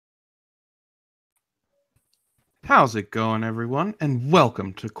How's it going, everyone? And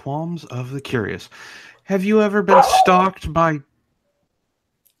welcome to Qualms of the Curious. Have you ever been stalked by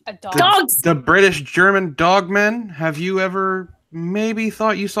A dog. the British German dogmen? Have you ever maybe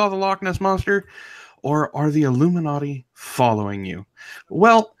thought you saw the Loch Ness Monster? Or are the Illuminati following you?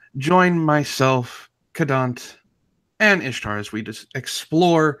 Well, join myself, Kadant, and Ishtar as we just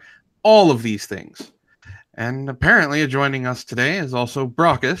explore all of these things. And apparently joining us today is also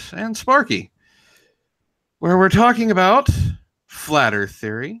Brockus and Sparky, where we're talking about flat Earth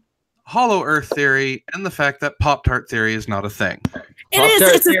theory, hollow Earth theory, and the fact that Pop-tart theory is not a thing.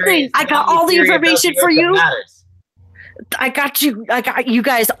 It's a thing. I got all the information for you. I got you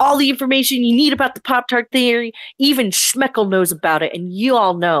guys all the information you need about the Pop-tart theory. Even Schmeckle knows about it, and you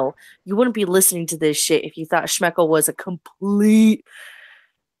all know. You wouldn't be listening to this shit if you thought Schmeckle was a complete...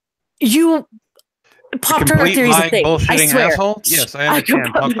 Pop-tart theory is a thing. I swear. Asshole? Yes, I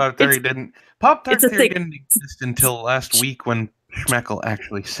understand. Pop-tart theory didn't exist until last week when Schmeckle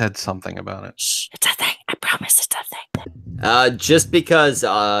actually said something about it. Shh, it's a thing. I promise it's a thing. Just because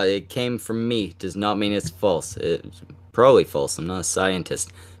it came from me does not mean it's false. It's probably false. I'm not a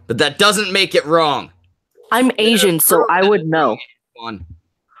scientist, but that doesn't make it wrong. I'm Asian, so I would know.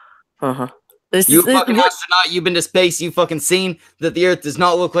 You fucking astronaut, you've been to space, you fucking seen that the Earth does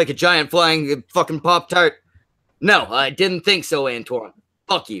not look like a giant flying fucking Pop-tart? No, I didn't think so, Antoine.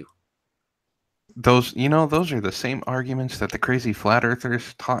 Fuck you. Those are the same arguments that the crazy flat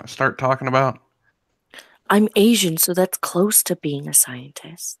earthers start talking about. I'm Asian, so that's close to being a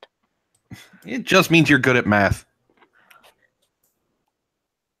scientist. It just means you're good at math.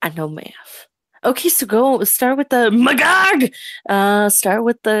 I know math. Okay, so start with the Magog. Start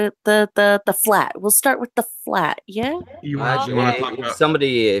with the flat. We'll start with the flat. Yeah. You actually want to talk about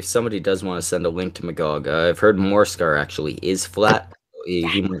if somebody does want to send a link to Magog, I've heard Morscar actually is flat.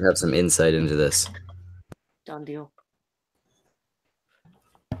 He might have some insight into this. Done deal.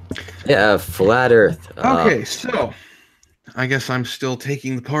 Yeah, flat Earth. Okay, so I guess I'm still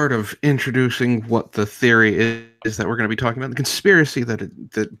taking the part of introducing what the theory is that we're going to be talking about, the conspiracy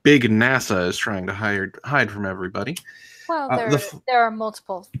that big NASA is trying to hide from everybody. Well, there are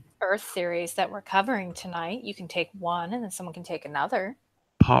multiple Earth theories that we're covering tonight. You can take one, and then someone can take another.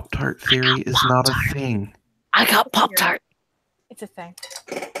 Pop-tart theory is not a thing. I got Pop-tart. It's a thing.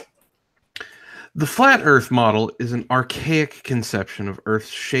 The flat Earth model is an archaic conception of Earth's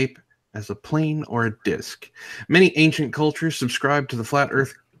shape as a plane or a disk. Many ancient cultures subscribed to the flat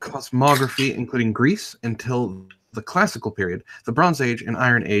Earth cosmography, including Greece until the Classical period, the Bronze Age and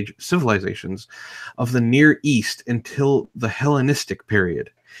Iron Age civilizations of the Near East until the Hellenistic period,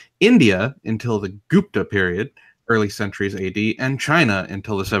 India until the Gupta period, early centuries AD, and China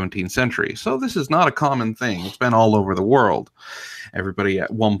until the 17th century. So this is not a common thing. It's been all over the world. Everybody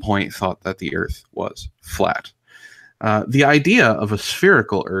at one point thought that the Earth was flat. The idea of a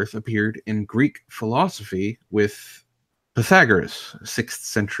spherical Earth appeared in Greek philosophy with Pythagoras, 6th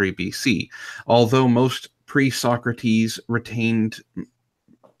century BC, although most pre-Socrates retained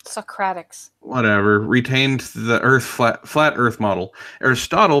the flat Earth model.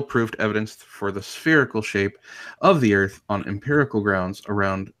 Aristotle proved evidence for the spherical shape of the Earth on empirical grounds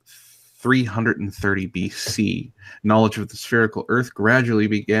around 330 BC. Knowledge of the spherical Earth gradually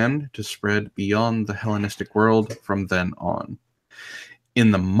began to spread beyond the Hellenistic world from then on.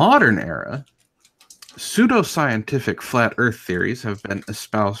 In the modern era, pseudoscientific flat Earth theories have been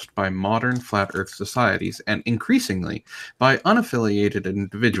espoused by modern flat Earth societies and increasingly by unaffiliated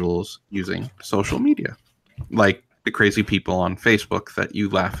individuals using social media, like the crazy people on Facebook that you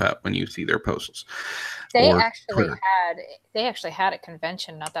laugh at when you see their posts. They actually had a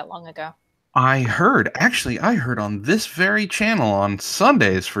convention not that long ago. I heard on this very channel on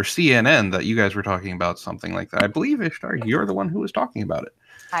Sundays for CNN that you guys were talking about something like that. I believe, Ishtar, you're the one who was talking about it.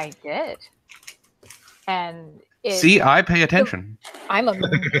 I did. And I pay attention. I'm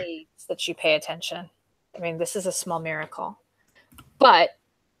amazed that you pay attention. I mean, this is a small miracle. But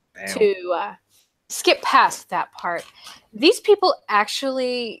to skip past that part, these people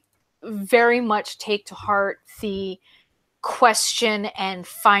actually very much take to heart the question and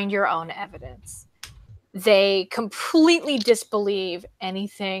find your own evidence. They completely disbelieve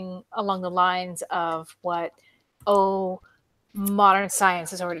anything along the lines of what, modern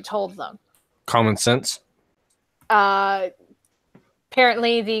science has already told them. Common sense. Apparently,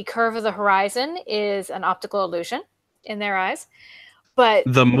 the curve of the horizon is an optical illusion in their eyes. But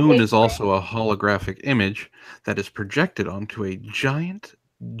the moon is also a holographic image that is projected onto a giant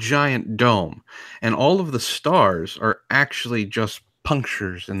dome, and all of the stars are actually just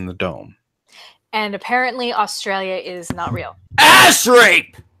punctures in the dome. And apparently, Australia is not real. Ass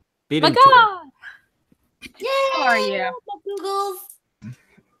rape. My God! How are you?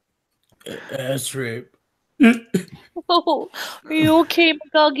 That's right. Oh, are you okay,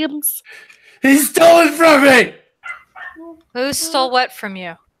 McGuggins? He stole it from me! Who stole what from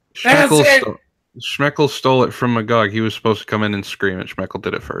you? Schmeckle stole it from Magog. He was supposed to come in and scream, and Schmeckle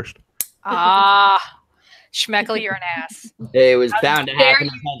did it first. Ah, Schmeckle, you're an ass. It was How bound to dare happen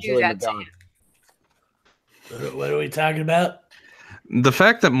you eventually, do that to Madonna. What are we talking about? The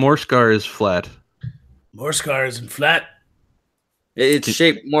fact that Morscar is flat. Morscar isn't flat. It's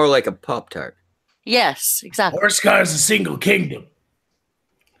shaped more like a Pop-tart. Yes, exactly. Morscar is a single kingdom.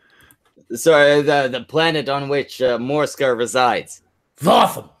 Sorry, the planet on which Morscar resides.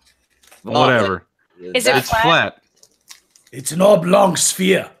 Votham. Whatever. Is it It's flat. It's an oblong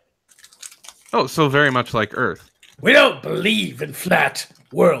sphere. Oh, so very much like Earth. We don't believe in flat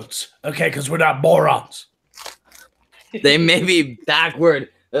worlds, okay, because we're not morons. They may be backward,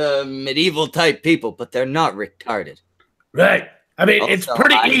 medieval type people, but they're not retarded. Right. I mean, Also, it's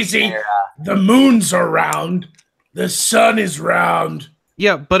pretty easy. The moons are round. The sun is round.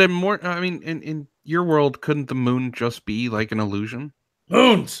 Yeah, but in your world, couldn't the moon just be like an illusion?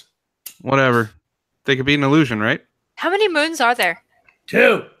 Moons. Whatever. They could be an illusion, right? How many moons are there?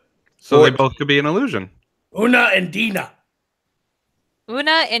 2. So they both could be an illusion. Una and Dina.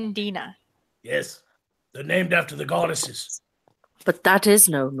 Una and Dina. Yes. They're named after the goddesses. But that is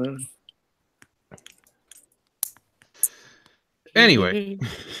no moon. Anyway.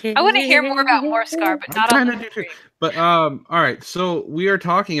 I want to hear more about Morscar, but not on the street. But all right, so we are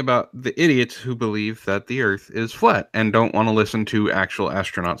talking about the idiots who believe that the Earth is flat and don't want to listen to actual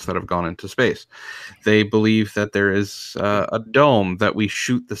astronauts that have gone into space. They believe that there is a dome that we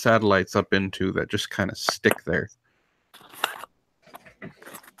shoot the satellites up into that just kind of stick there.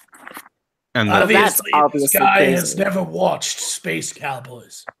 And Obviously, this obviously guy crazy. has never watched Space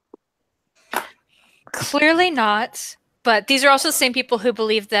Cowboys. Clearly not. But these are also the same people who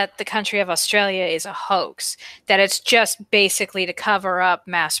believe that the country of Australia is a hoax, that it's just basically to cover up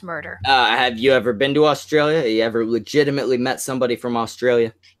mass murder. Have you ever been to Australia? Have you ever legitimately met somebody from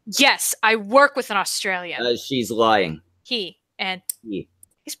Australia? Yes, I work with an Australian. She's lying. He. He.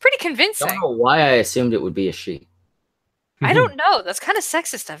 He's pretty I convincing. don't know why I assumed it would be a she. I don't know. That's kind of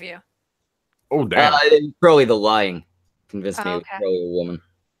sexist of you. Oh, damn. Probably the lying convinced me it was okay. probably a woman.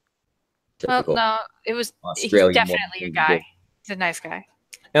 Well, Typical. no, he's Australian definitely your woman. guy. He's a nice guy.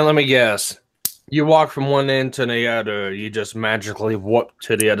 And let me guess. You walk from one end to the other, you just magically whoop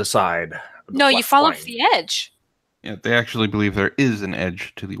to the other side. No, you fall off the edge. yeah, they actually believe there is an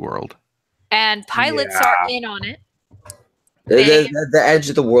edge to the world. And pilots are in on it. The edge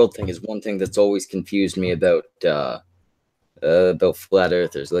of the world thing is one thing that's always confused me about flat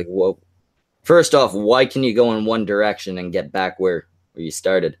earthers. Like, whoa. First off, why can you go in one direction and get back where you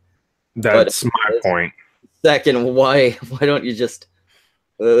started? That's my point. Second, why don't you just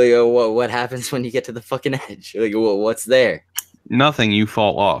what happens when you get to the fucking edge? Like, what's there? Nothing, you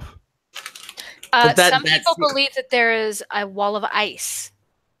fall off. Some people believe that there is a wall of ice.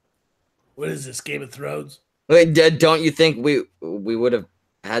 What is this, Game of Thrones? Wait, don't you think we would have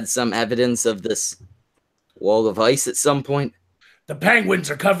had some evidence of this wall of ice at some point? The penguins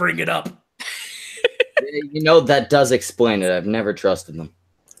are covering it up. You know, that does explain it. I've never trusted them.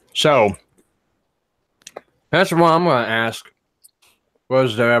 So, that's what I'm going to ask.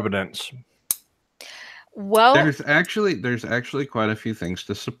 Was there evidence? Well, There's actually quite a few things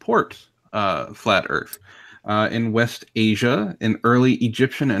to support flat Earth. In West Asia, in early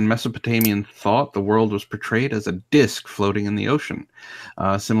Egyptian and Mesopotamian thought, the world was portrayed as a disk floating in the ocean.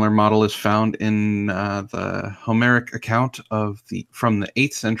 A similar model is found in the Homeric account from the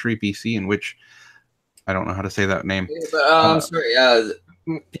 8th century BC, in which I don't know how to say that name. I'm sorry.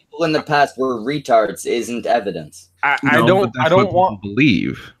 People in the past were retards. Isn't evidence. I don't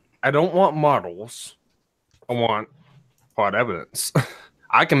believe. I don't want models. I want hard evidence.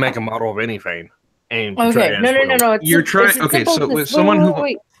 I can make a model of anything. And Okay, no. You're trying. Okay, so with someone who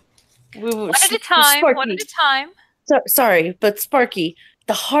one at a time. Sparky. One at a time. Sorry, but Sparky,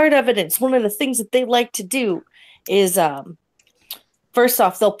 the hard evidence. One of the things that they like to do is, first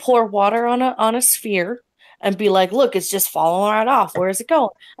off, they'll pour water on a sphere and be like, "Look, it's just falling right off. Where is it going?"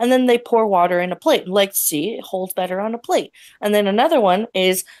 And then they pour water in a plate. Like, see, it holds better on a plate. And then another one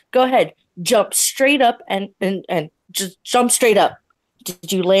is, go ahead, jump straight up and just jump straight up.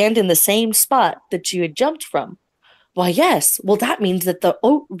 Did you land in the same spot that you had jumped from? Why, yes. Well, that means that the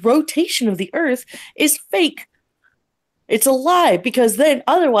rotation of the Earth is fake. It's a lie, because then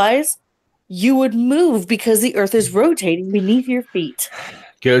otherwise you would move because the Earth is rotating beneath your feet.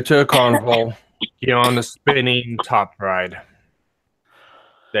 Go to a carnival. Get on the spinning top ride.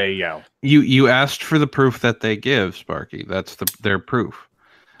 There you go. You asked for the proof that they give, Sparky. That's their proof.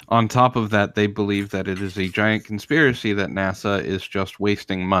 On top of that, they believe that it is a giant conspiracy that NASA is just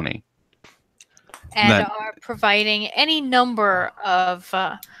wasting money. And are providing any number of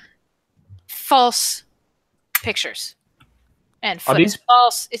false pictures and footage.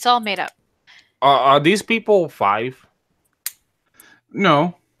 False. It's all made up. Are these people 5?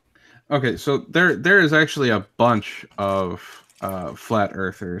 No. Okay, so there is actually a bunch of flat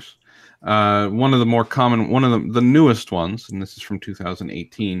earthers. One of the more common, one of the newest ones, and this is from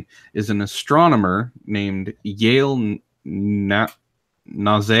 2018, is an astronomer named Yale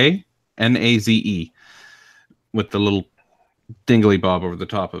Naze, Naze, with the little dingly bob over the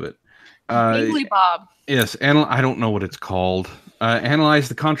top of it. Dingly bob. Yes, I don't know what it's called.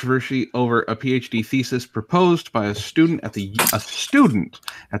 Analyzed the controversy over a PhD thesis proposed by a student at the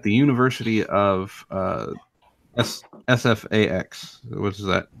University of SFAX. What is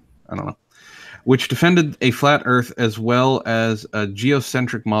that? I don't know. Which defended a flat Earth as well as a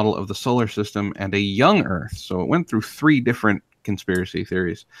geocentric model of the solar system and a young Earth. So it went through 3 different conspiracy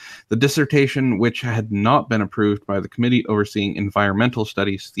theories. The dissertation, which had not been approved by the Committee Overseeing Environmental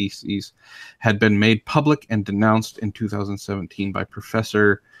Studies theses, had been made public and denounced in 2017 by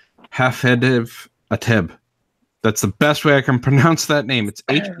Professor Hafedh Ateb. That's the best way I can pronounce that name. It's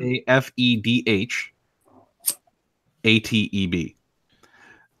Hafedh Ateb,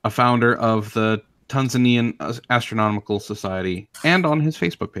 a founder of the Tanzanian Astronomical Society, and on his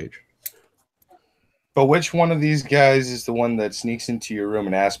Facebook page. But which one of these guys is the one that sneaks into your room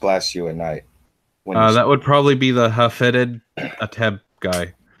and ass blasts you at night? That would probably be the Hafedh Ateb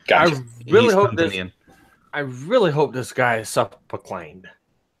guy. Gotcha. I really hope this guy is self-proclaimed.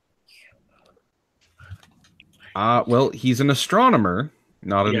 Well, he's an astronomer,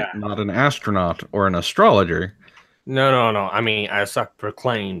 not an astronaut or an astrologer. No. I mean, a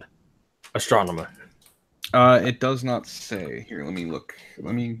self-proclaimed astronomer. It does not say. Here, let me look.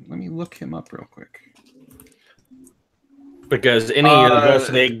 Let me look him up real quick. Because any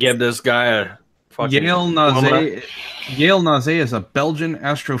university give this guy a fucking Yale Naze is a Belgian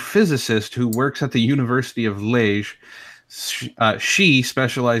astrophysicist who works at the University of Liège. She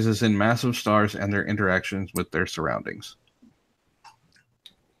specializes in massive stars and their interactions with their surroundings.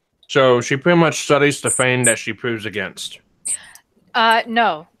 So she pretty much studies the thing that she proves against.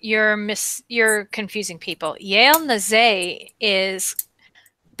 No, you're confusing people. Yale Naze is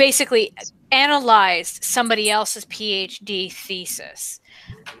basically analyzed somebody else's PhD thesis.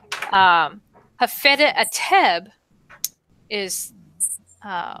 Hafedh Ateb is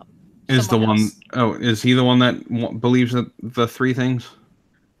the one else. Oh, is he the one that believes that the 3 things?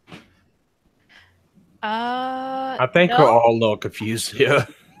 I think we're all a little confused here.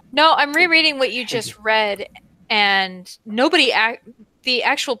 No, I'm rereading what you just read, and the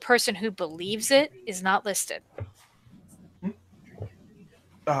actual person who believes it is not listed.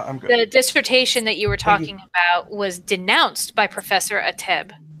 I'm good. The dissertation that you were talking about was denounced by Professor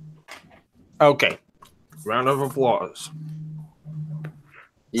Ateb. Okay. Round of applause.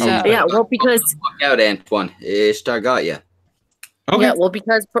 Yeah, well, because... Walk out, Antoine. Ishtar got you. Okay. Yeah, well,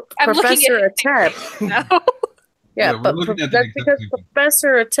 because Professor Ateb... No. Yeah, but that's because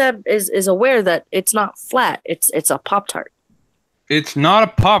Professor Ateb is aware that it's not flat. It's a Pop-tart. It's not a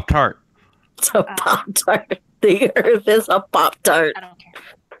Pop-tart. It's a Pop-tart. The Earth is a Pop-tart. I don't care.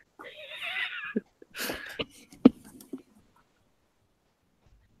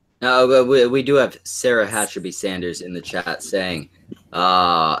 No, but we do have Sarah Hatcherby Sanders in the chat saying,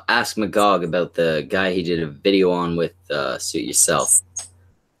 ask Magog about the guy he did a video on with Suit Yourself.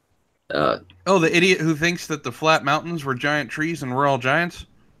 The idiot who thinks that the flat mountains were giant trees and we're all giants?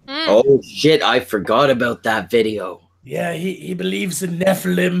 Oh, shit, I forgot about that video. Yeah, he believes the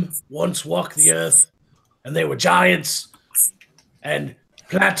Nephilim once walked the earth, and they were giants, and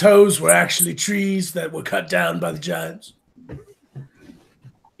plateaus were actually trees that were cut down by the giants.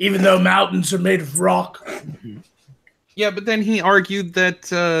 Even though mountains are made of rock. Yeah, but then he argued that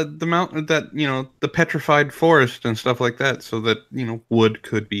the mountain, the petrified forest and stuff like that, so that, wood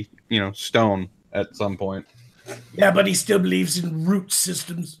could be, stone at some point. Yeah, but he still believes in root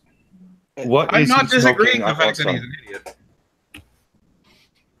systems. I'm not disagreeing with the fact that he's an idiot.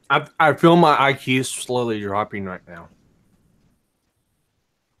 I feel my IQ slowly dropping right now.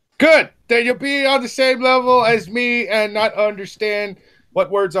 Good. Then you'll be on the same level as me and not understand what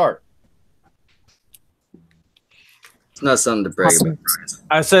words are. It's not something to brag about.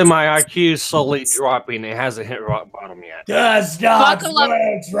 I said my IQ is slowly dropping. It hasn't hit rock bottom yet. Does not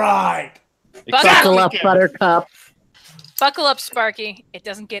words right. Buckle up, Buttercup. Buckle up, Sparky. It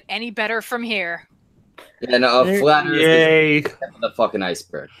doesn't get any better from here. Yeah, no, a flat Earth Yay. is the fucking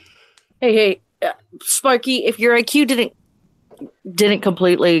iceberg. Hey, Sparky, if your IQ didn't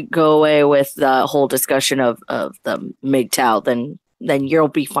completely go away with the whole discussion of the MGTOW, then you'll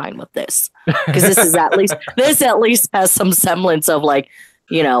be fine with this, because this at least has some semblance of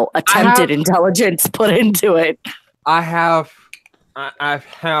attempted intelligence put into it. I have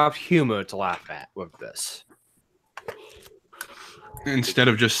humor to laugh at with this. Instead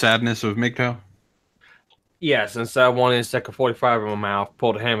of just sadness of MGTOW? Yes, instead of wanting to stick a 45 in my mouth,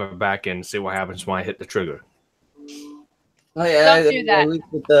 pull the hammer back in and see what happens when I hit the trigger. Oh, yeah, Don't do that.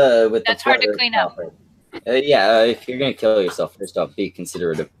 With That's the hard to clean up. If you're gonna kill yourself, first off, be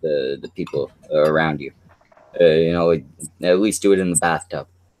considerate of the people around you. At least do it in the bathtub.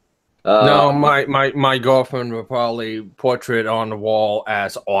 No, my girlfriend will probably portrait on the wall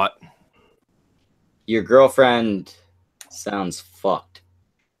as art. Your girlfriend sounds fucked.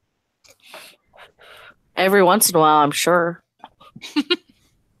 Every once in a while, I'm sure.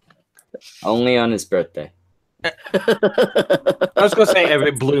 Only on his birthday. I was gonna say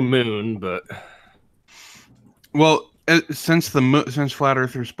every blue moon, but well, since flat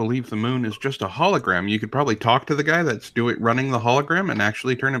earthers believe the moon is just a hologram, you could probably talk to the guy that's running the hologram and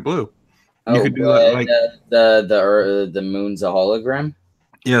actually turn it blue. You could do that, like the moon's a hologram.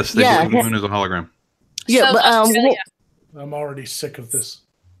 Yes, they believe the moon is a hologram. Yeah, So but I'm already sick of this.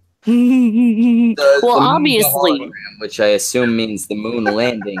 Well, obviously, hologram, which I assume means the moon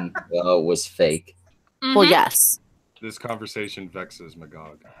landing was fake. Well, yes. This conversation vexes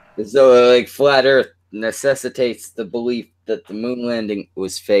Magog. So, flat Earth necessitates the belief that the moon landing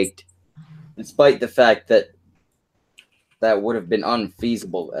was faked, despite the fact that would have been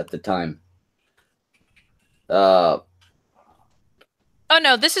unfeasible at the time. Oh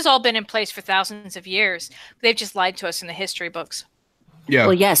no, this has all been in place for thousands of years. They've just lied to us in the history books. Yeah.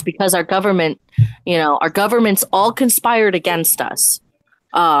 Well, yes, because our governments all conspired against us,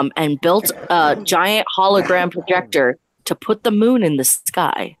 and built a giant hologram projector to put the moon in the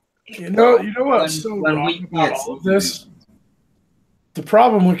sky. You know what's so wrong about all of this? The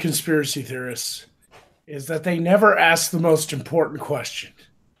problem with conspiracy theorists is that they never ask the most important question.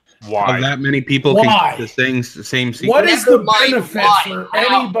 why? Of that many people Why? can the same secret. What is the Never mind benefit why. for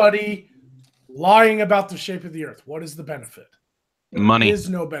anybody lying about the shape of the Earth? What is the benefit? Money. There is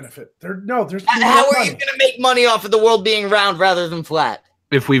no benefit. There's How no are money. you gonna make money off of the world being round rather than flat?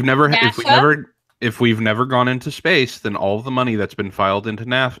 If we've never gone into space, then all of the money that's been funneled into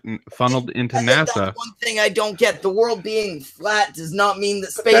NASA. That's one thing I don't get. The world being flat does not mean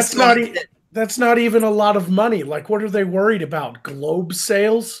that space. That's not even a lot of money. Like, what are they worried about? Globe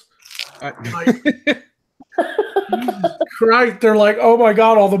sales? Right? They're like, oh my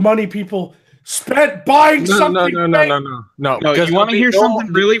god, all the money people spent buying something. No. You want to hear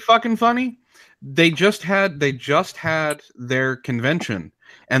something really fucking funny? They just had their convention,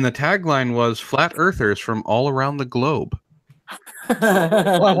 and the tagline was "Flat Earthers from all around the globe."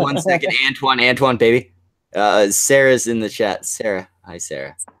 Well, 1 second, Antoine, baby. Sarah's in the chat. Sarah, hi,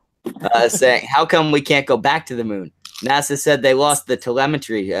 Sarah. Saying, how come we can't go back to the moon? NASA said they lost the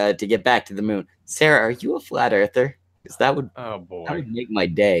telemetry to get back to the moon. Sarah, are you a flat earther? Because that would make my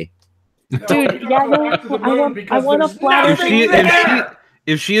day. Dude, yeah, I want a flat earther.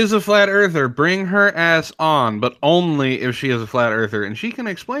 If she is a flat earther, bring her ass on, but only if she is a flat earther, and she can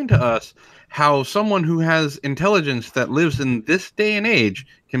explain to us how someone who has intelligence that lives in this day and age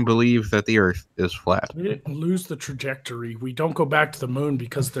can believe that the Earth is flat. We didn't lose the trajectory. We don't go back to the moon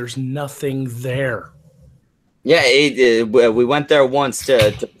because there's nothing there. Yeah, we went there once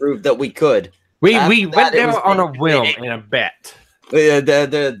to prove that we could. We went there on a whim and a bet.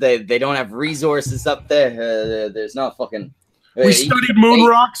 They don't have resources up there. There's not fucking. We studied moon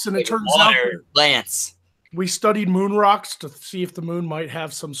rocks, and it turns out Lance. We studied moon rocks to see if the moon might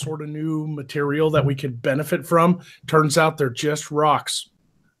have some sort of new material that we could benefit from. Turns out they're just rocks.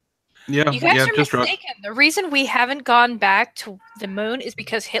 Yeah, you guys are just mistaken. The reason we haven't gone back to the moon is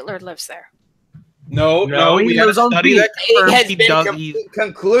because Hitler lives there. No, we had a study that confirms he has been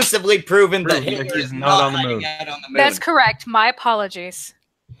conclusively proven that Hitler is not on the moon. That's correct. My apologies.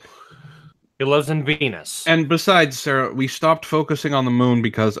 He lives in Venus. And besides, Sarah, we stopped focusing on the moon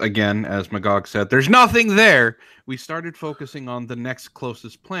because, again, as Magog said, there's nothing there. We started focusing on the next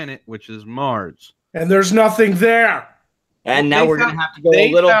closest planet, which is Mars. And there's nothing there. And now we're going to have to go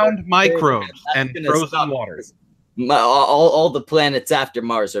a little. They found microbes and frozen water. All the planets after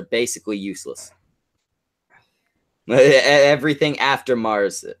Mars are basically useless. Everything after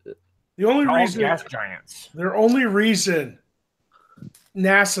Mars. The only reason gas giants. Their only reason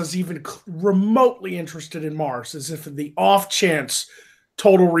NASA's even remotely interested in Mars is if the off chance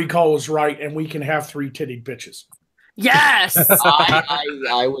Total Recall was right, and we can have 3-titted bitches. Yes.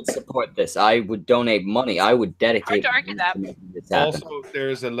 I would support this. I would donate money. I would dedicate. Hard to argue that. This happen. Also,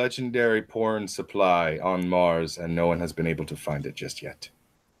 there's a legendary porn supply on Mars, and no one has been able to find it just yet.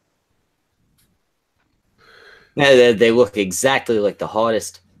 Yeah, they look exactly like the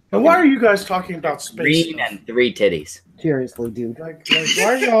hottest. And why are you guys talking about space? Green and 3 titties. Seriously, dude. Like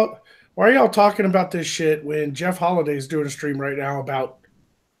why are y'all talking about this shit when Jeff Holiday is doing a stream right now about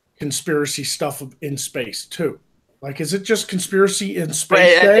conspiracy stuff in space too? Like, is it just conspiracy in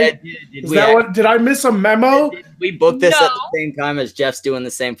space day? Did I miss a memo? Did we book this at the same time as Jeff's doing the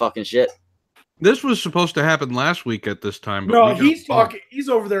same fucking shit? This was supposed to happen last week at this time. But No, he's talking. He's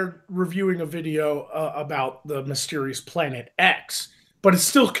over there reviewing a video about the mysterious planet X, but it's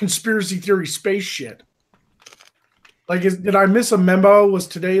still conspiracy theory space shit. Like, did I miss a memo? Was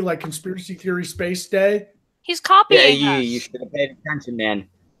today like conspiracy theory space day? He's copying Yeah, us. you should have paid attention, man.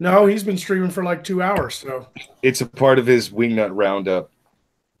 No, he's been streaming for like 2 hours. So It's a part of his Wingnut Roundup,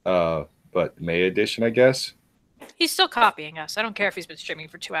 but May edition, I guess. He's still copying us. I don't care if he's been streaming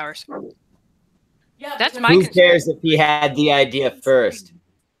for 2 hours. Yeah, That's my Who concern. cares if he had the idea first?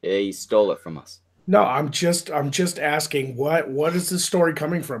 Yeah, he stole it from us. no, I'm just asking what is this story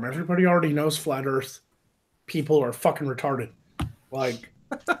coming from? Everybody already knows flat Earth people are fucking retarded. Like,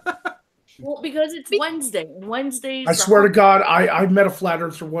 well, because it's Wednesday. Wednesdays. I swear to God, I met a flat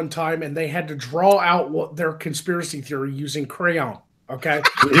earther one time, and they had to draw out what their conspiracy theory using crayon. Okay.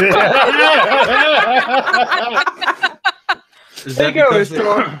 Is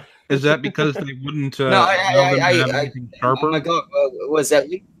that because they wouldn't? No, oh my God, was that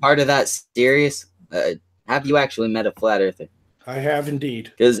part of that serious? Have you actually met a flat earther? I have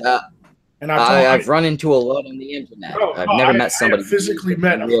indeed. Because and I've run into a lot on the internet. I've never met somebody I physically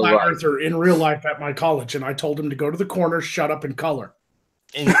met a real flat life. earther in real life at my college, and I told him to go to the corner, shut up, and color.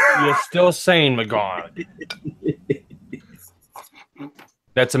 And you're still saying McGon.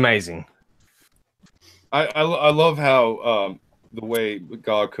 That's amazing. I love how the way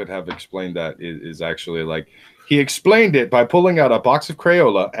God could have explained that is actually like he explained it by pulling out a box of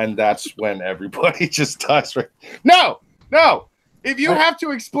Crayola, and that's when everybody just dies. Right? No. If you have to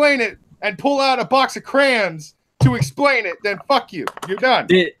explain it and pull out a box of crayons to explain it, then fuck you. You're done.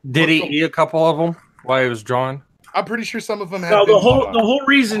 Did he eat a couple of them while he was drawing? I'm pretty sure some of them have. No, the whole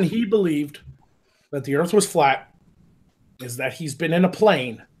reason he believed that the Earth was flat is that he's been in a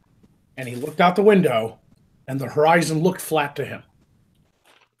plane and he looked out the window and the horizon looked flat to him.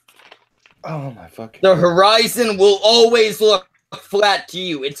 Oh my fucking! The horizon will always look flat to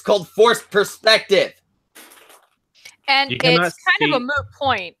you. It's called forced perspective. And You it's cannot kind of a see- moot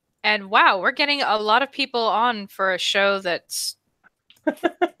point. And wow, we're getting a lot of people on for a show that's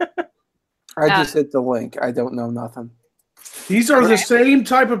I just hit the link. I don't know nothing. These are the same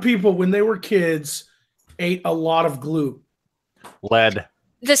type of people when they were kids ate a lot of glue. Lead.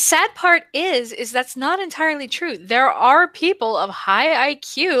 the sad part is that's not entirely true. There are people of high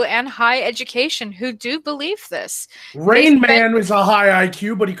IQ and high education who do believe this. Rain Man was a high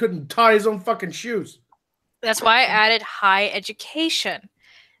IQ, but he couldn't tie his own fucking shoes. That's why I added high education.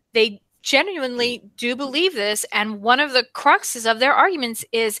 They genuinely do believe this, and one of the cruxes of their arguments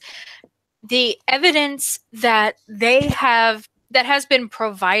is the evidence that they have that has been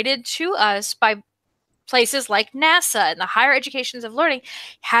provided to us by places like NASA and the higher educations of learning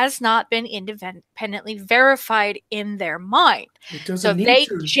has not been independently verified in their mind. It doesn't So need they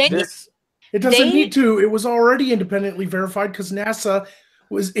to. It doesn't need to. It was already independently verified because NASA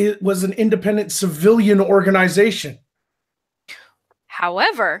was an independent civilian organization.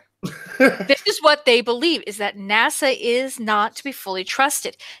 However, this is what they believe, is that NASA is not to be fully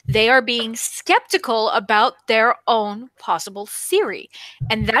trusted. They are being skeptical about their own possible theory.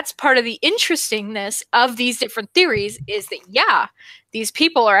 And that's part of the interestingness of these different theories is that, yeah, these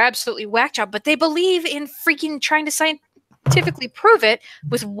people are absolutely whack job, but they believe in freaking trying to scientifically prove it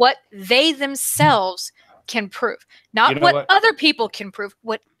with what they themselves can prove. Not what other people can prove,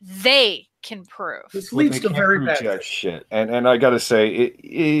 what they can prove. This leads to very bad jack shit. And I gotta say,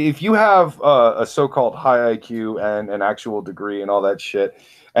 if you have a so-called high IQ and an actual degree and all that shit,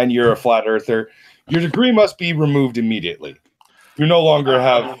 and you're a flat earther, your degree must be removed immediately. You no longer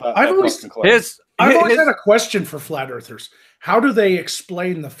have. I've always had a question for flat earthers. How do they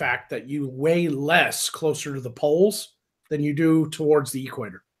explain the fact that you weigh less closer to the poles than you do towards the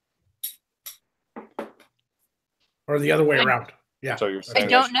equator, or the other way around? Yeah. So you're I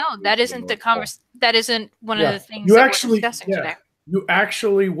don't know. That isn't the that isn't one of the things you that actually, we're discussing today. You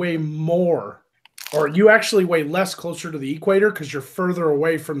actually weigh more, or you actually weigh less closer to the equator because you're further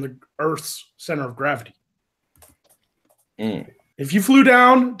away from the Earth's center of gravity. Yeah. If you flew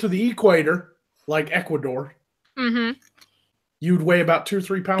down to the equator, like Ecuador, you'd weigh about 2 or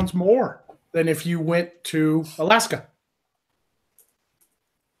 3 pounds more than if you went to Alaska.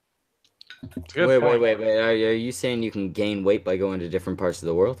 Wait. Are you saying you can gain weight by going to different parts of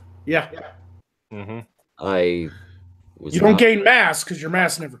the world? Yeah. Mhm. You don't gain mass because your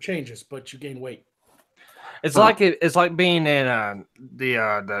mass never changes, but you gain weight. It's like being in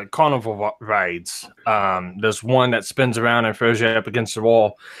the carnival rides. There's one that spins around and throws you up against the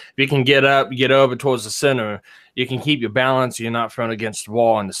wall. If you can get over towards the center, you can keep your balance. You're not thrown against the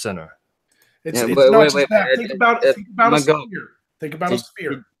wall in the center. It's not just that. Think about a sphere. Think about a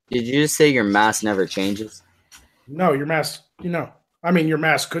sphere. Did you just say your mass never changes? No, your mass. Your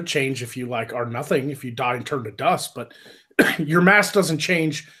mass could change if you are nothing. If you die and turn to dust, but your mass doesn't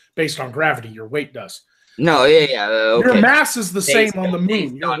change based on gravity. Your weight does. No, yeah. Okay. Your mass is the same on the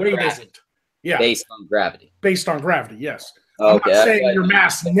moon. Your weight isn't. Yeah. Based on gravity. Based on gravity, yes. Okay, I'm not saying your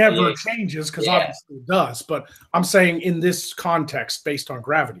mass never changes because obviously it does, but I'm saying in this context, based on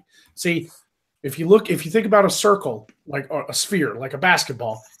gravity. See, if you think about a circle, like a sphere, like a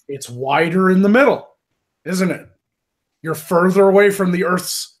basketball, it's wider in the middle, isn't it? You're further away from the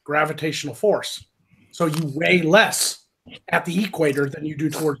Earth's gravitational force. So you weigh less at the equator than you do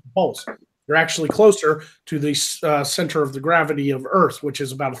towards the poles. You're actually closer to the center of the gravity of Earth, which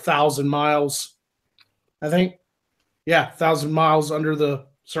is about 1,000 miles, I think. Yeah, 1,000 miles under the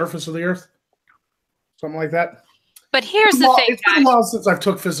surface of the Earth. Something like that. But here's the thing, it's been a while since I've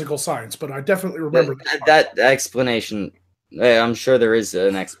took physical science, but I definitely remember that explanation. I'm sure there is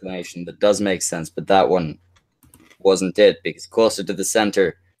an explanation that does make sense, but that one wasn't it, because closer to the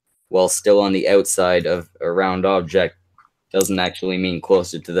center, while still on the outside of a round object, doesn't actually mean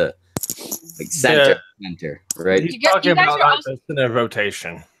closer to the center, right? You're talking about the center of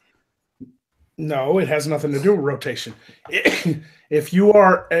rotation. No, it has nothing to do with rotation. If you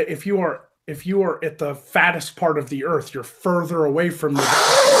are at the fattest part of the Earth, you're further away from the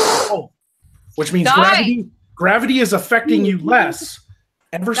pole, which means gravity is affecting you less,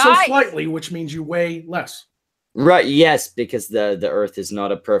 ever so slightly, which means you weigh less. Right. Yes, because the Earth is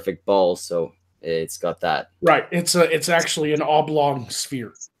not a perfect ball, so it's got that. Right. It's actually an oblong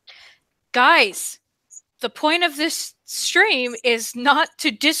sphere. Guys, the point of this stream is not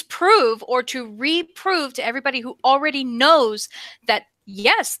to disprove or to reprove to everybody who already knows that,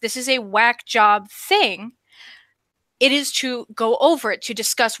 yes, this is a whack job thing. It is to go over it, to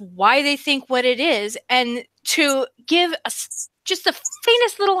discuss why they think what it is, and to give us just the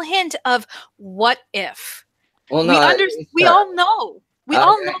faintest little hint of what if. Well, no, we all know. We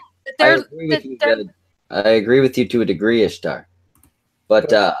all know that I agree with you to a degree, Ishtar.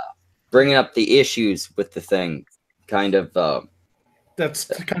 But bringing up the issues with the thing kind of... that's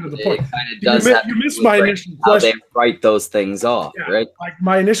kind of the point. You missed my initial question. How they write those things off, right? Like,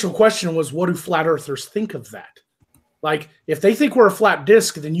 my initial question was, what do flat earthers think of that? Like, if they think we're a flat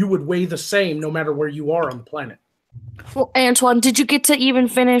disc, then you would weigh the same no matter where you are on the planet. Well, Antoine, did you get to even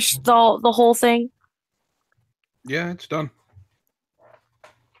finish the whole thing? Yeah, it's done.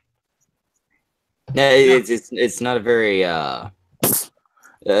 Yeah, it's not a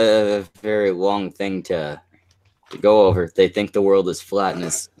very long thing to go over. They think the world is flat and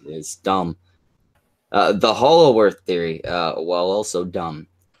is dumb. The hollow Earth theory, while also dumb,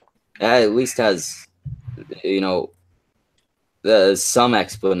 at least has some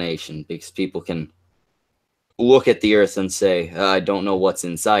explanation, because people can look at the Earth and say, I don't know what's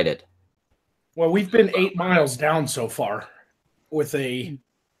inside it. Well, we've been 8 miles down so far with a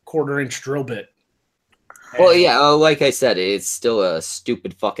 1/4-inch drill bit. Well, yeah, like I said, it's still a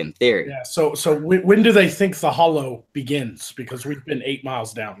stupid fucking theory. Yeah. So when do they think the hollow begins? Because we've been 8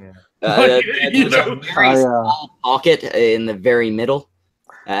 miles down. There's a very small pocket in the very middle,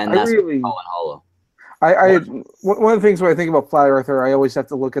 and that's what we call it hollow. One of the things when I think about flat earther, I always have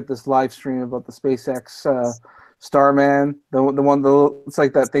to look at this live stream about the SpaceX Starman, the one it's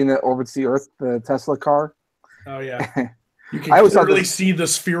like that thing that orbits the Earth, the Tesla car. Oh yeah, you can clearly see the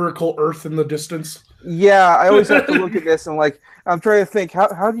spherical Earth in the distance. Yeah, I always have to look at this and I'm trying to think,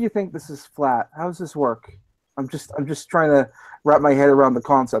 how do you think this is flat? How does this work? I'm just trying to wrap my head around the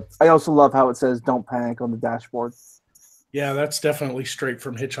concept. I also love how it says "Don't panic" on the dashboard. Yeah, that's definitely straight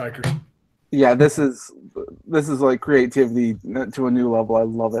from Hitchhikers. Yeah, this is like creativity to a new level. I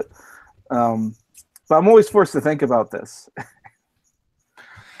love it. But I'm always forced to think about this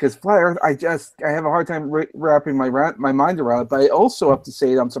because flat Earth. I have a hard time wrapping my mind around it. But I also have to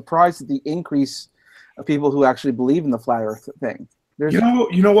say that I'm surprised at the increase of people who actually believe in the flat Earth thing.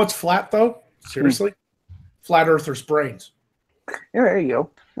 You know what's flat though? Seriously, flat Earthers' brains. Yeah, there you go.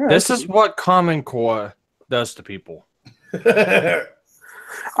 Yeah, this is what Common Core does to people.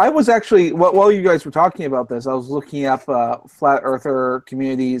 I was actually, while you guys were talking about this, I was looking up flat earther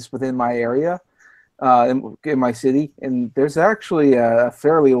communities within my area, in my city, and there's actually a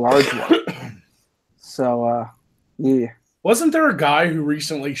fairly large one. So, yeah. Wasn't there a guy who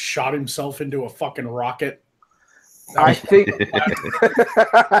recently shot himself into a fucking rocket? I think.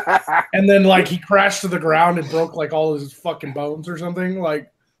 And then, like, he crashed to the ground and broke, like, all his fucking bones or something.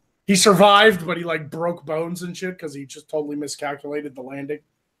 Like, he survived, but he, like, broke bones and shit because he just totally miscalculated the landing.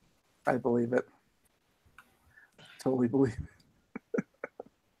 I believe it. Totally believe it.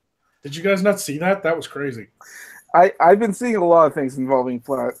 Did you guys not see that? That was crazy. I've been seeing a lot of things involving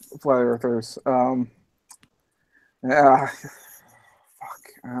flat earthers. Fuck, I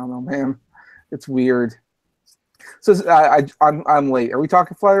don't know, man. It's weird. So I'm late. Are we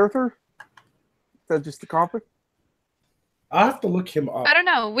talking flat earther? Is that just the topic? I'll have to look him up. I don't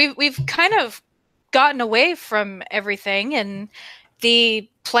know. We've kind of gotten away from everything, and the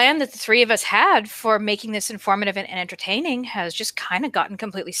plan that the three of us had for making this informative and entertaining has just kind of gotten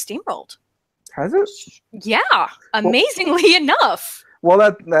completely steamrolled. Has it? Yeah, amazingly enough. Well,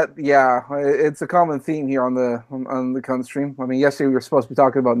 that yeah, it's a common theme here on the Con stream. I mean, yesterday we were supposed to be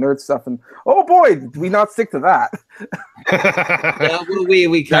talking about nerd stuff, and oh boy, did we not stick to that? Yeah, well,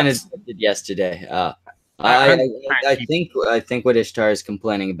 we kind of did yesterday. I think what Ishtar is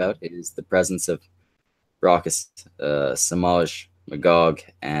complaining about is the presence of Raucous, Samaj, Magog,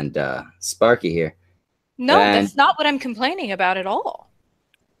 and Sparky here. No, that's not what I'm complaining about at all.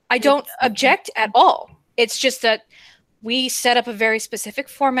 I don't object at all. It's just that we set up a very specific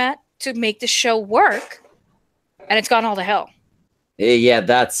format to make the show work, and it's gone all to hell. Yeah,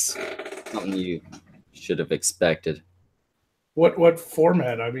 that's something you should have expected. What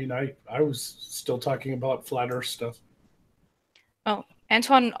format? I mean, I was still talking about flat Earth stuff. Oh,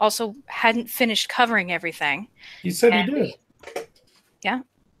 Antoine also hadn't finished covering everything. He said he did. Yeah,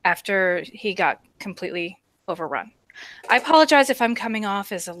 after he got completely overrun. I apologize if I'm coming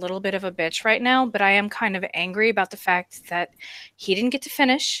off as a little bit of a bitch right now, but I am kind of angry about the fact that he didn't get to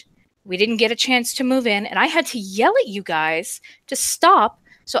finish. We didn't get a chance to move in, and I had to yell at you guys to stop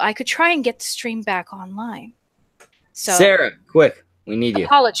so I could try and get the stream back online. So, Sarah, quick, we need you.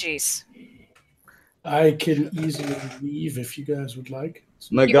 Apologies. I can easily leave if you guys would like.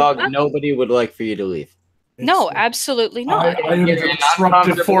 Magog, nobody would like for you to leave. No, absolutely not. I am the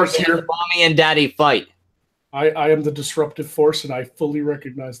disruptive force here. Mommy and Daddy fight. I am the disruptive force, and I fully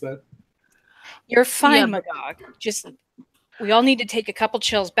recognize that. You're fine, Magog. Just, we all need to take a couple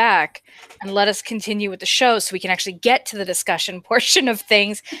chills back and let us continue with the show so we can actually get to the discussion portion of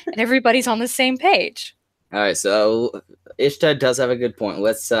things and everybody's on the same page. All right, so Ishtar does have a good point.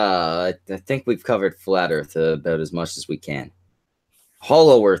 Let's, I think we've covered Flat Earth about as much as we can.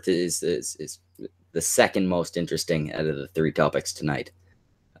 Hollow Earth is the second most interesting out of the three topics tonight.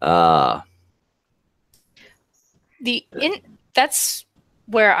 That's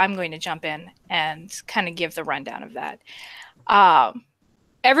where I'm going to jump in and kind of give the rundown of that.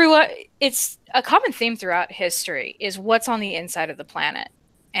 Everyone, it's a common theme throughout history is what's on the inside of the planet.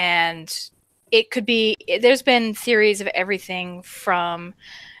 And it could be, there's been theories of everything from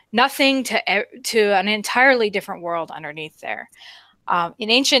nothing to an entirely different world underneath there. In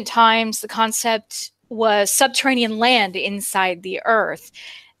ancient times, the concept was subterranean land inside the earth,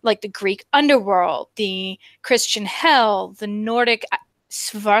 like the Greek underworld, the Christian hell, the Nordic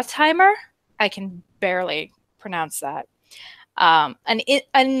Svartheimer. I can barely pronounce that. An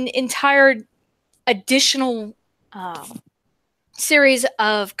entire additional series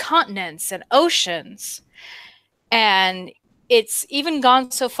of continents and oceans. And it's even gone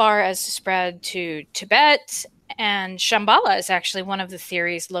so far as to spread to Tibet, and Shambhala is actually one of the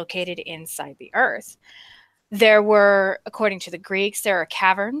theories located inside the earth. There were, according to the Greeks, there are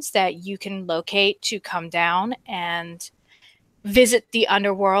caverns that you can locate to come down and visit the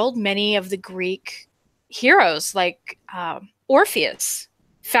underworld. Many of the Greek heroes, like Orpheus,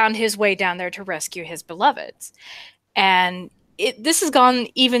 found his way down there to rescue his beloveds. And this has gone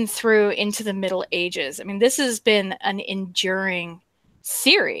even through into the Middle Ages. I mean, this has been an enduring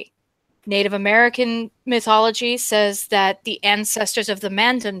theory. Native American mythology says that the ancestors of the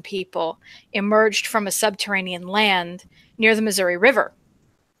Mandan people emerged from a subterranean land near the Missouri River.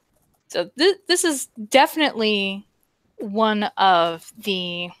 So this is definitely one of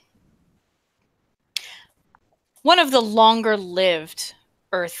the longer-lived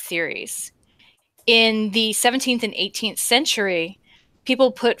Earth theories. In the 17th and 18th century,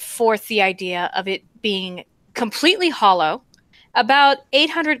 people put forth the idea of it being completely hollow, about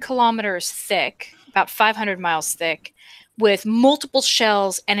 800 kilometers thick, about 500 miles thick, with multiple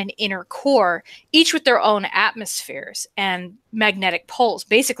shells and an inner core, each with their own atmospheres and magnetic poles,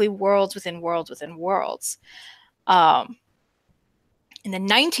 basically worlds within worlds within worlds. In the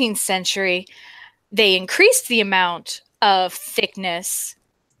 19th century, they increased the amount of thickness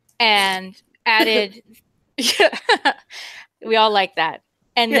and added, we all like that,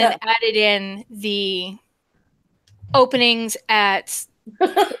 and then added in the openings at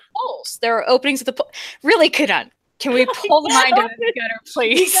poles. There are openings at the pole. Really, Kanan, can we pull the mind out of the gutter,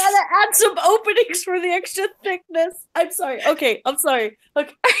 please? You gotta add some openings for the extra thickness. I'm sorry. Okay, I'm sorry.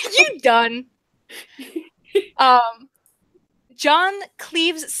 Okay. Are you done? John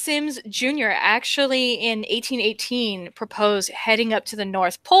Cleves Sims Jr. actually in 1818 proposed heading up to the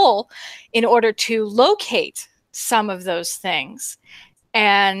North Pole in order to locate some of those things.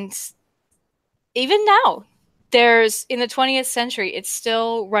 And even now, there's in the 20th century, it's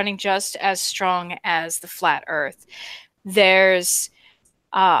still running just as strong as the flat Earth. There's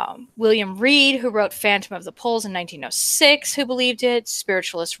William Reed, who wrote Phantom of the Poles in 1906, who believed it.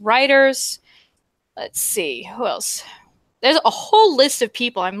 Spiritualist writers. Let's see, who else? There's a whole list of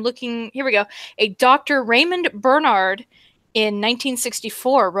people. I'm looking. Here we go. A Dr. Raymond Bernard in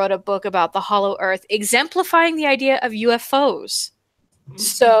 1964 wrote a book about the hollow Earth, exemplifying the idea of UFOs.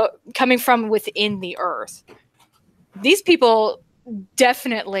 So coming from within the Earth. These people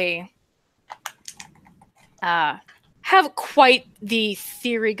definitely have quite the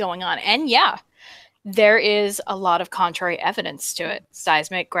theory going on. And yeah, there is a lot of contrary evidence to it.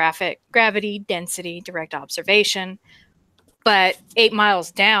 Seismic, gravity, density, direct observation. But 8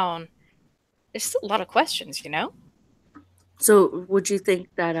 miles down, there's still a lot of questions, you know? So would you think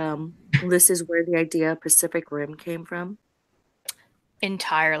that this is where the idea of Pacific Rim came from?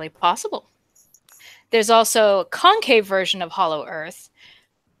 Entirely possible. There's also a concave version of Hollow Earth,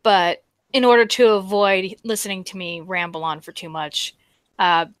 but in order to avoid listening to me ramble on for too much,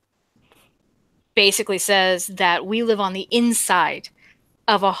 basically says that we live on the inside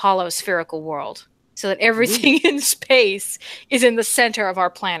of a hollow spherical world, so that everything in space is in the center of our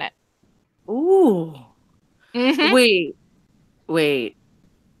planet. Ooh. Mm-hmm. Wait,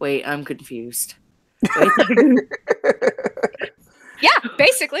 I'm confused. Yeah,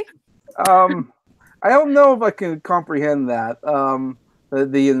 basically. I don't know if I can comprehend that.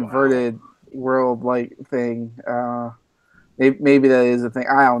 The inverted world like thing. Maybe that is a thing.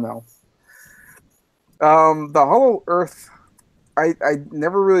 I don't know. The Hollow Earth, I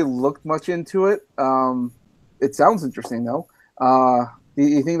never really looked much into it. It sounds interesting though. Do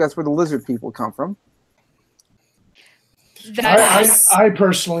you think that's where the lizard people come from? I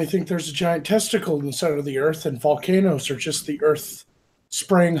personally think there's a giant testicle in the center of the Earth, and volcanoes are just the Earth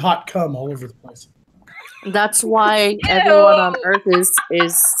spraying hot cum all over the place. That's why everyone on Earth is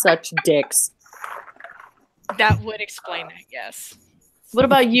such dicks. That would explain that, yes. What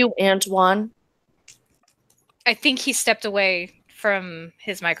about you, Antoine? I think he stepped away from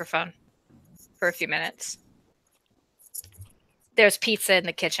his microphone for a few minutes. There's pizza in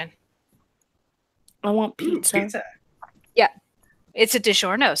the kitchen. I want pizza. Pizza. Yeah. It's a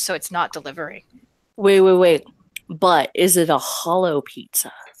DiGiorno, so it's not delivery. Wait. But is it a hollow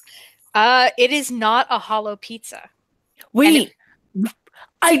pizza? It is not a hollow pizza. Wait.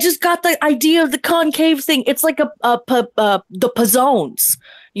 I just got the idea of the concave thing. It's like the pizzones,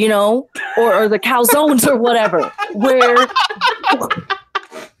 you know, or the calzones or whatever, where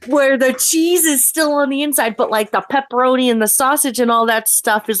the cheese is still on the inside, but like the pepperoni and the sausage and all that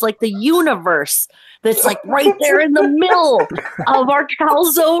stuff is like the universe that's like right there in the middle of our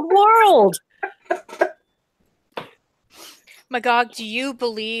calzone world. Magog, do you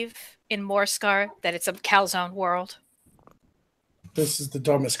believe in Morscar that it's a calzone world? This is the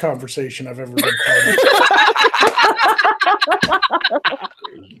dumbest conversation I've ever been part of.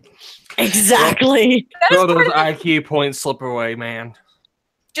 Exactly. Throw those IQ points slip away, man.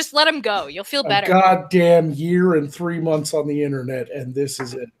 Just let him go. You'll feel better. A goddamn year and 3 months on the internet, and this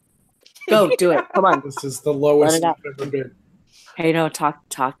is it. Go do it. Come on. This is the lowest I've ever been. Hey, no, talk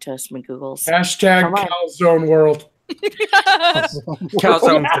to us, McGoogles. Hashtag calzone world.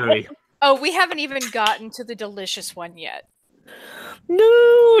 Calzone 3. Oh, we haven't even gotten to the delicious one yet.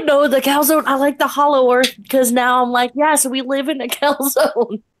 No, the calzone. I like the hollow earth because now I'm like, yes, we live in a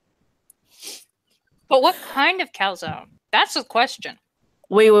calzone. But what kind of calzone? That's the question.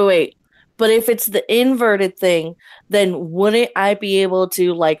 Wait. But if it's the inverted thing, then wouldn't I be able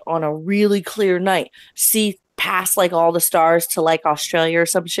to, like, on a really clear night, see past, like, all the stars to, like, Australia or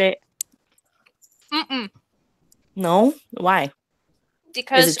some shit? Mm-mm. No? Why?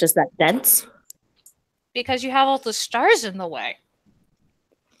 Because is it just that dense? Because you have all the stars in the way.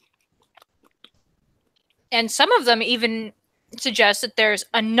 And some of them even suggest that there's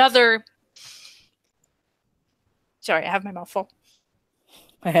another. Sorry, I have my mouth full.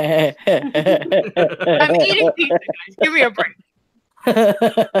 I'm eating pizza, guys. Give me a break.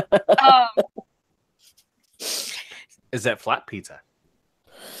 Is that flat pizza?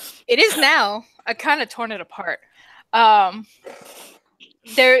 It is now. I kind of torn it apart. Some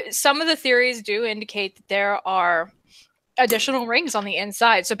of the theories do indicate that there are additional rings on the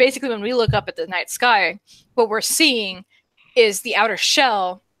inside. So basically, when we look up at the night sky, what we're seeing is the outer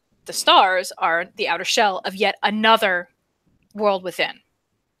shell. The stars are the outer shell of yet another world within.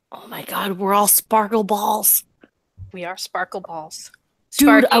 Oh my god, we're all sparkle balls. We are sparkle balls. Dude,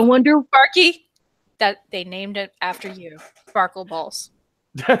 Sparky, I wonder... Sparky, that they named it after you. Sparkle balls.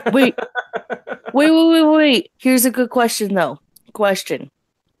 Wait. Here's a good question, though.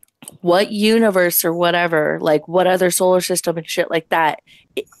 What universe or whatever, like what other solar system and shit like that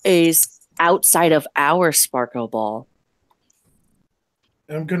is outside of our sparkle ball?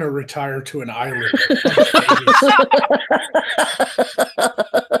 I'm going to retire to an island.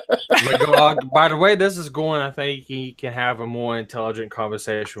 By the way this is going, I think he can have a more intelligent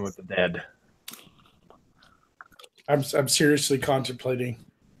conversation with the dead. I'm seriously contemplating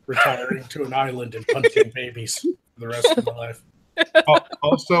retiring to an island and punching babies for the rest of my life.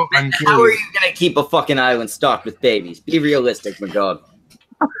 Also, I'm How are you going to keep a fucking island stocked with babies? Be realistic, my dog.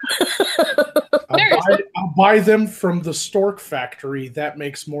 I'll buy them from the stork factory. That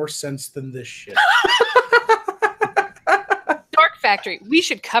makes more sense than this shit. Stork factory. We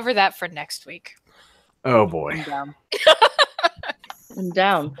should cover that for next week. Oh boy. I'm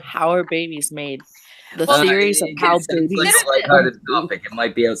down. How are babies made? The theories of how babies... It's a lighthearted topic. It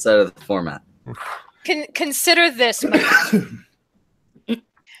might be outside of the format. Consider this.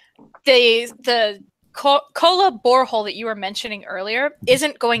 The Kola borehole that you were mentioning earlier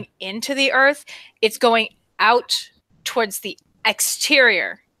isn't going into the Earth. It's going out towards the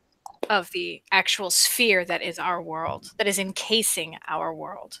exterior of the actual sphere that is our world, that is encasing our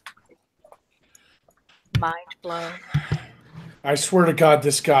world. Mind blown. I swear to God,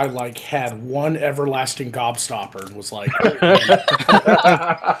 this guy had one everlasting gobstopper and was like,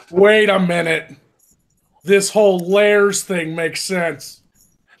 wait a minute. This whole layers thing makes sense.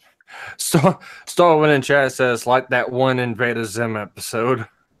 Starwin in chat says, like that one Invader Zim episode.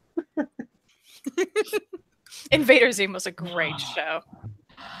 Invader Zim was a great show.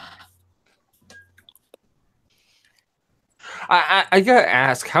 I gotta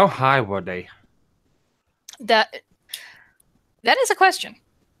ask, how high were they? That is a question.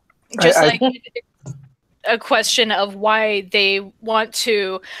 Just a question of why they want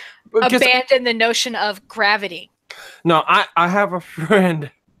to abandon the notion of gravity. No, I have a friend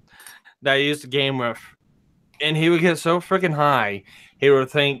that I used to game with, and he would get so freaking high, he would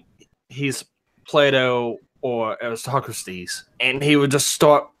think he's Plato or Aristocrates, and he would just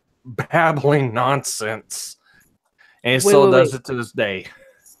start babbling nonsense. And he still does it to this day.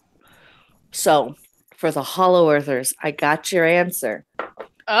 So, for the Hollow Earthers, I got your answer.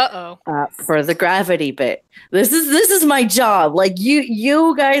 For the gravity bit. This is my job. Like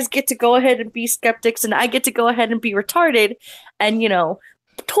you guys get to go ahead and be skeptics, and I get to go ahead and be retarded and,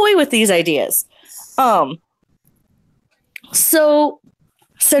 toy with these ideas. So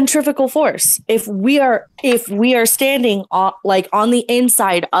centrifugal force. If we are standing on the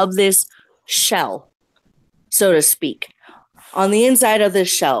inside of this shell, so to speak, on the inside of this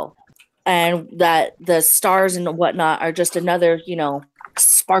shell, and that the stars and whatnot are just another,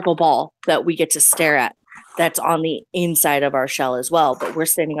 sparkle ball that we get to stare at. That's on the inside of our shell as well, but we're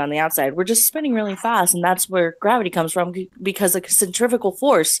standing on the outside. We're just spinning really fast, and that's where gravity comes from, because the centrifugal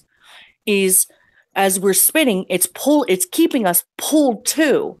force is, as we're spinning, it's keeping us pulled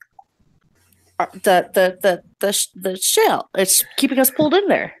to the shell. It's keeping us pulled in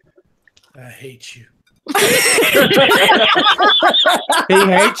there. I hate you. He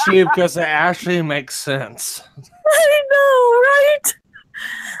hates you because it actually makes sense. I know, right?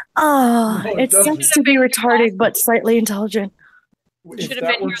 It sucks to be retarded, but slightly intelligent. Should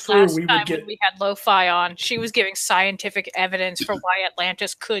have been here last time when we had Lo-Fi on. She was giving scientific evidence for why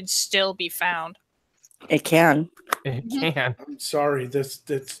Atlantis could still be found. It can. It can. I'm sorry,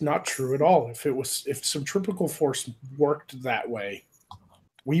 that's not true at all. If centrifugal force worked that way,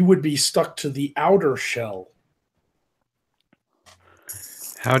 we would be stuck to the outer shell.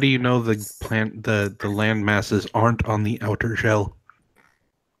 How do you know the land masses aren't on the outer shell?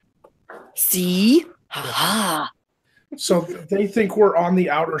 See? Ha! So they think we're on the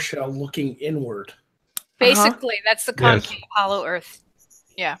outer shell looking inward. Basically, that's the concave hollow Earth.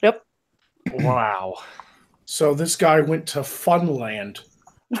 Yeah. Yep. Wow. So this guy went to Funland.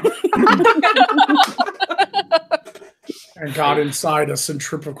 And got inside a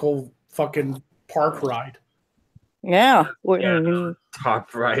centrifugal fucking park ride. Yeah.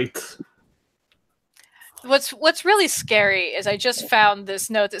 Top right. What's really scary is I just found this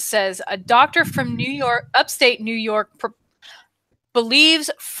note that says a doctor from upstate New York, believes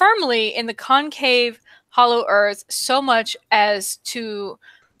firmly in the concave hollow earth so much as to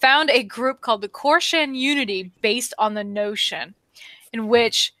found a group called the Korshan Unity based on the notion in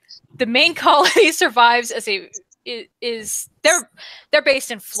which the main colony survives as they're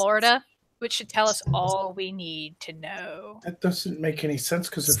based in Florida, which should tell us all we need to know. That doesn't make any sense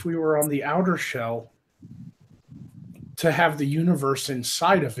because if we were on the outer shell, to have the universe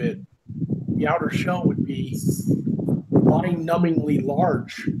inside of it, the outer shell would be mind-numbingly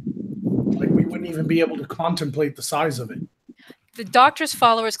large. Like we wouldn't even be able to contemplate the size of it. The doctor's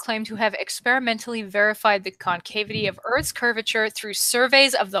followers claim to have experimentally verified the concavity of Earth's curvature through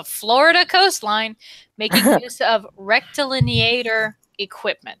surveys of the Florida coastline, making use of rectilineator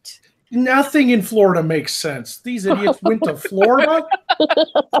equipment. Nothing in Florida makes sense. These idiots went to Florida?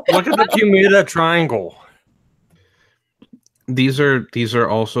 Look at the Bermuda Triangle. These are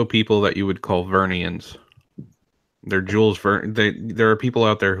also people that you would call Vernians. They're Jules Verne. There are people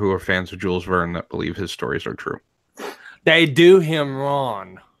out there who are fans of Jules Verne that believe his stories are true. They do him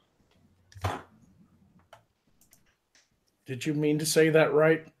wrong. Did you mean to say that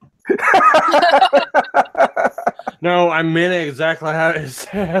right? No, I meant it exactly how it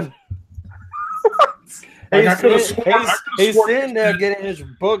said. Like He's sitting there getting his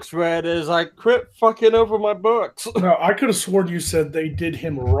books read. Is like, quit fucking over my books. No, I could have sworn you said they did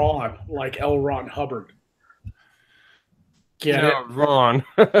him wrong, like L. Ron Hubbard. Get it? Ron.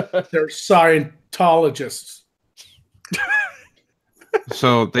 They're Scientologists.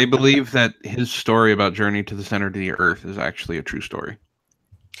 So they believe that his story about Journey to the Center of the Earth is actually a true story.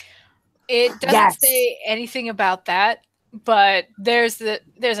 It doesn't say anything about that, but there's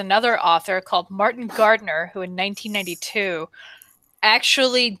another author called Martin Gardner who in 1992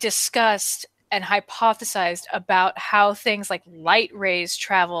 actually discussed and hypothesized about how things like light rays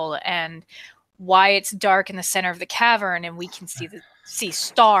travel and why it's dark in the center of the cavern and we can see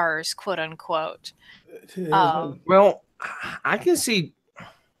stars, quote unquote. Well, I can see.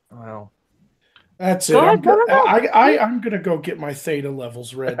 Well, that's it. I'm gonna go get my theta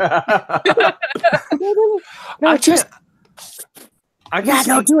levels read. I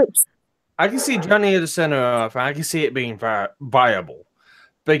can see Johnny at the center of. I can see it being viable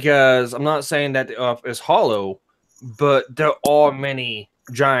because I'm not saying that the Earth is hollow, but there are many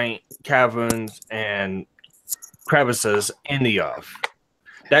giant caverns and crevices in the Earth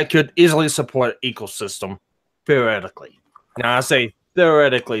that could easily support an ecosystem. Theoretically. Now, I say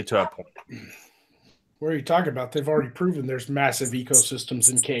theoretically to a point. What are you talking about? They've already proven there's massive ecosystems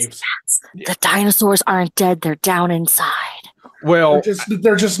in caves. The dinosaurs aren't dead. They're down inside. Well,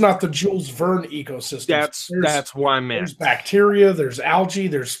 they're just not the Jules Verne ecosystem. That's what I meant. There's bacteria, there's algae,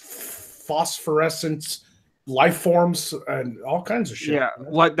 there's phosphorescence, life forms, and all kinds of shit. Yeah,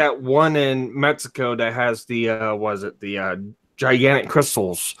 like that one in Mexico that has the gigantic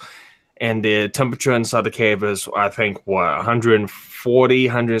crystals. And the temperature inside the cave is, I think, 140,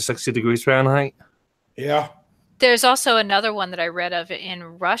 160 degrees Fahrenheit? Yeah. There's also another one that I read of in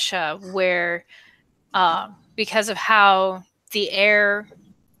Russia where, because of how the air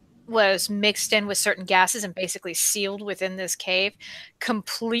was mixed in with certain gases and basically sealed within this cave,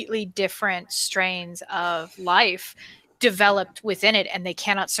 completely different strains of life developed within it, and they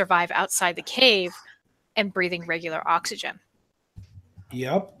cannot survive outside the cave and breathing regular oxygen.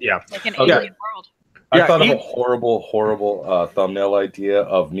 Yep. Yeah. Like an alien world. I thought of a horrible thumbnail idea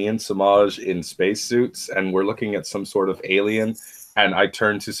of me and Samaj in spacesuits, and we're looking at some sort of alien, and I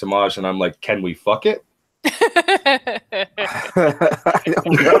turn to Samaj and I'm like, "Can we fuck it?"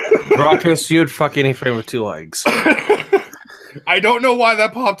 Rockus, you'd fuck anything with two legs. I don't know why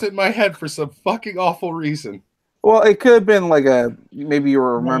that popped in my head for some fucking awful reason. Well, it could have been like maybe you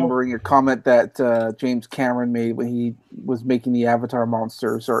were remembering a comment that James Cameron made when he was making the Avatar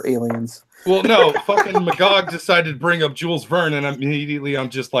monsters or aliens. Well, no, fucking Magog decided to bring up Jules Verne, and immediately I'm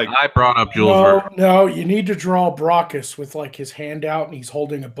just like, I brought up Jules Verne. No, you need to draw Brockus with like his hand out and he's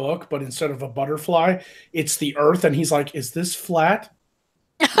holding a book, but instead of a butterfly, it's the Earth, and he's like, "Is this flat?"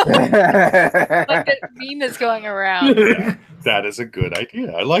 Like that meme that's going around. That is a good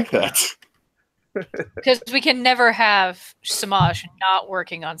idea. I like that. Because we can never have Samaj not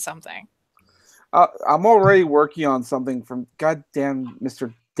working on something. I'm already working on something from goddamn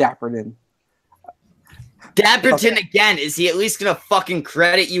Mr. Dapperton. Dapperton again. Is he at least gonna fucking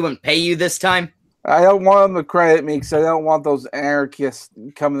credit you and pay you this time? I don't want him to credit me because I don't want those anarchists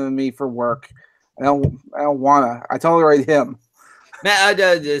coming to me for work. I don't wanna. I tolerate him. Man,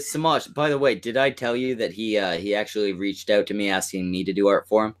 Samash, by the way, did I tell you that he actually reached out to me asking me to do art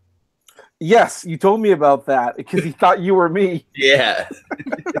for him? Yes, you told me about that because he thought you were me. Yeah.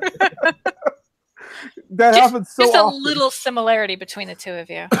 That happens so just often. a little similarity between the two of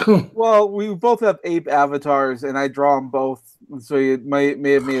you. Well, we both have ape avatars, and I draw them both. So you may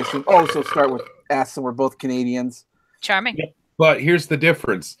have me assume. Oh, so start with S, and we're both Canadians. Charming. But here's the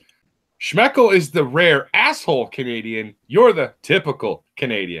difference. Schmeckel is the rare asshole Canadian. You're the typical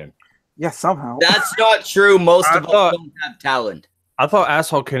Canadian. Yeah, somehow. That's not true. Most of us don't have talent. I thought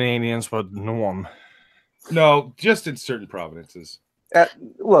asshole Canadians were the norm. No, just in certain provinces.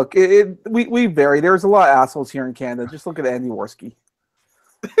 Look, we vary. There's a lot of assholes here in Canada. Just look at Andy Worski.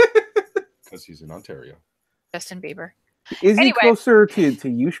 Because he's in Ontario. Justin Bieber. Is he closer to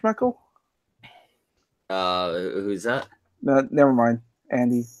you, Schmeckel? Who's that? No, never mind.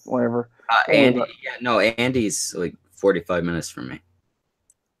 Andy, whatever. Andy. Yeah, no, Andy's like 45 minutes from me.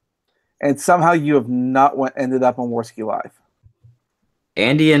 And somehow you have not ended up on Worski Live.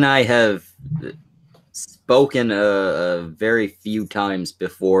 Andy and I have spoken a very few times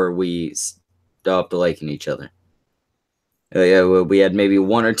before we stopped liking each other. Yeah, we had maybe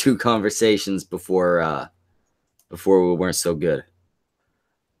one or two conversations before we weren't so good.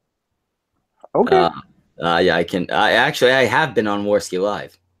 Okay. Yeah, I have been on Worski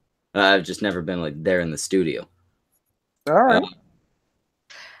Live. I've just never been like there in the studio. All right.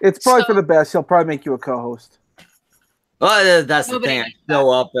 It's probably for the best. He'll probably make you a co-host. Well, that's the thing. I'd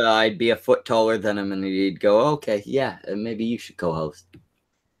show up, I'd be a foot taller than him, and he'd go, okay, yeah, maybe you should co-host.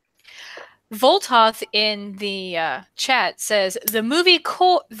 Voltoth in the chat says, the movie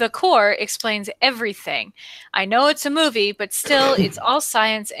The Core explains everything. I know it's a movie, but still, it's all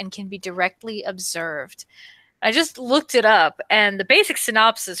science and can be directly observed. I just looked it up, and the basic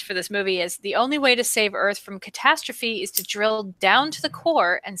synopsis for this movie is the only way to save Earth from catastrophe is to drill down to the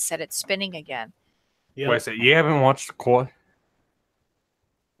core and set it spinning again. Yep. Wait a second, you haven't watched The Core?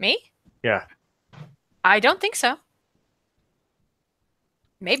 Me? Yeah. I don't think so.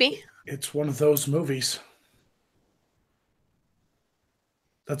 Maybe. It's one of those movies.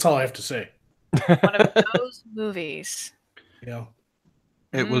 That's all I have to say. One of those movies. Yeah.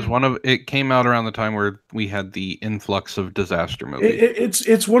 It was it came out around the time where we had the influx of disaster movies.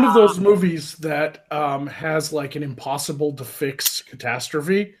 It's one of those movies that has like an impossible to fix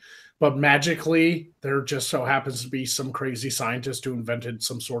catastrophe, but magically there just so happens to be some crazy scientist who invented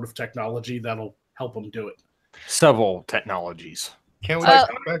some sort of technology that'll help them do it. Several technologies. Can't we I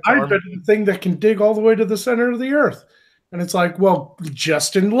invented a thing that can dig all the way to the center of the Earth. And it's like, well,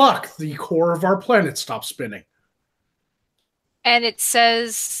 just in luck, the core of our planet stopped spinning. And it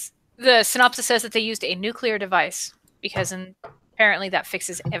says, the synopsis says that they used a nuclear device because apparently that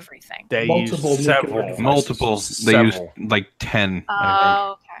fixes everything. They used several. They used like 10.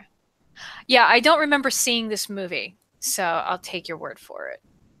 Oh, okay. Yeah, I don't remember seeing this movie, so I'll take your word for it.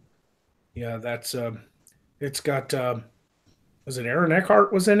 Yeah, that's, it's got, was it Aaron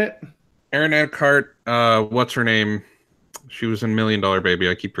Eckhart was in it? Aaron Eckhart, what's her name? She was in $1 Million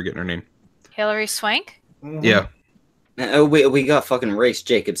Baby. I keep forgetting her name. Hilary Swank? Mm-hmm. Yeah. We got fucking Race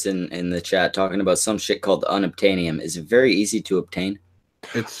Jacobson in the chat talking about some shit called unobtainium. Is it very easy to obtain?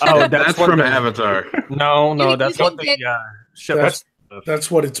 It's that's from Avatar. No, that's what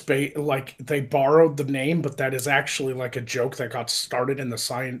that's what it's like. They borrowed the name, but that is actually like a joke that got started in the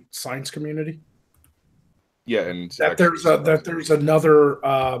science community. Yeah, and there's another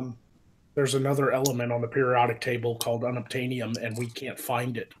element on the periodic table called unobtainium, and we can't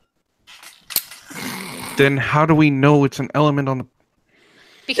find it. Then how do we know it's an element on the...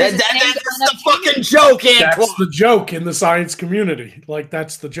 Because that's the fucking joke, Antoine! That's the joke in the science community. Like,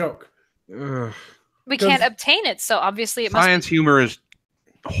 that's the joke. Ugh. We can't obtain it, so obviously it must Science humor is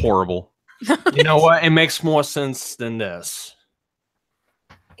horrible. You know what? It makes more sense than this.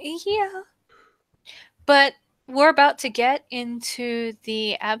 Yeah. But we're about to get into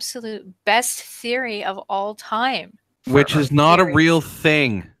the absolute best theory of all time. Which is not a real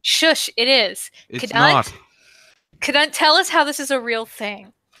thing. Shush, it is. It's not. Kadan, tell us how this is a real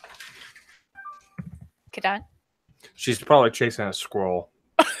thing. Kadan? She's probably chasing a squirrel.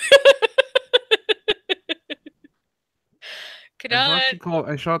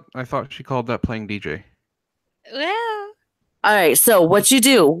 Kadan. I thought she called that playing DJ. Well, All right, so what you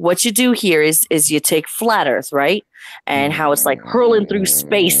do here is you take flat Earth, right? And how it's like hurling through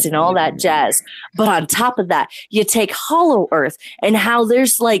space and all that jazz. But on top of that, you take hollow Earth and how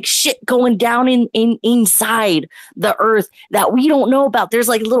there's like shit going down inside the Earth that we don't know about. There's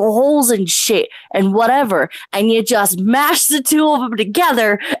like little holes and shit and whatever. And you just mash the two of them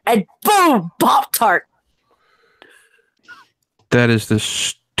together and boom, Pop-tart. That is the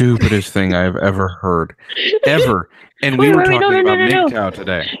stupidest thing I've ever heard. Ever. And we were talking about MGTOW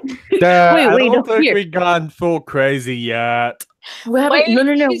today. I don't think we've gone full crazy yet. Wait,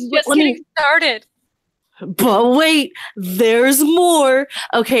 no. She's just getting started. But wait, there's more.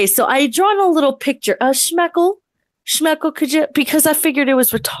 Okay, so I drawn a little picture. Schmeckle, could you? Because I figured it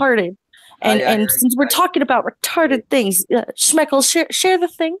was retarded. And since we're talking about retarded things, Schmeckle, share the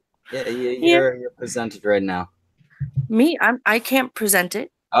thing. Yeah, you're presented right now. Me? I can't present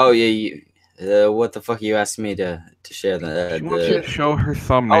it. Oh, yeah, what the fuck are you asking me to share? She wants you to show her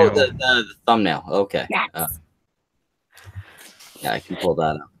thumbnail. Oh, the thumbnail. Okay. Yes. Yeah, I can pull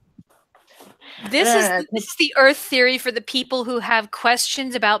that up. This is the Earth theory for the people who have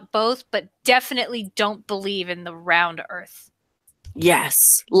questions about both, but definitely don't believe in the round Earth.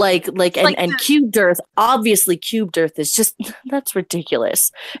 Yes, and cubed Earth. Obviously, cubed Earth is just that's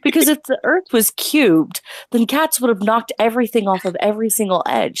ridiculous. Because if the Earth was cubed, then cats would have knocked everything off of every single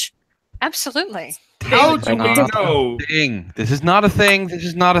edge. Absolutely. How do we know? This is not a thing. This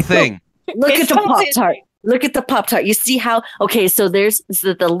is not a thing. Look at the Pop-tart. Look at the Pop-tart. You see how? Okay, so there's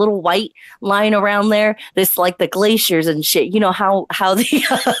the little white line around there. This like the glaciers and shit. You know how the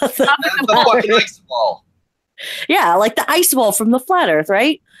fucking ice wall. Yeah, like the ice wall from the flat Earth,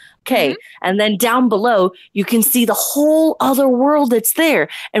 right? Okay, and then down below you can see the whole other world that's there.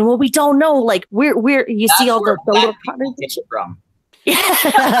 And what we don't know, like where you see all the little continents from.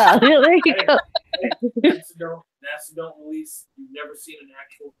 Yeah, there you go. NASA don't release. You've never seen an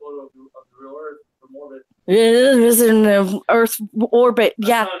actual photo of the real Earth from orbit. It is in the Earth orbit.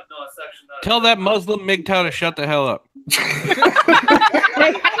 Yeah. No, it's actually not. Tell that Muslim MGTOW to shut the hell up.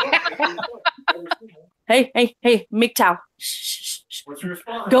 Hey, MGTOW. What's your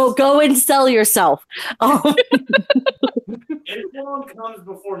response? Go and sell yourself. Islam comes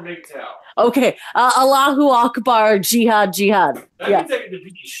before MGTOW. Okay. Allahu Akbar, jihad. I've Yeah. been taking the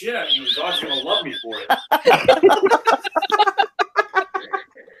beat shit out of you. God's gonna love me for it.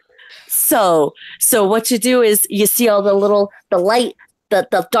 So what you do is you see all the light,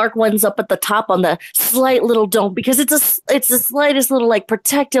 the dark ones up at the top on the slight little dome, because it's the slightest little like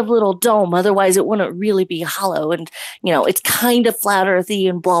protective little dome. Otherwise it wouldn't really be hollow, and it's kind of flat earthy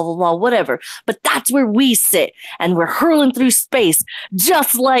and blah blah blah whatever. But that's where we sit, and we're hurling through space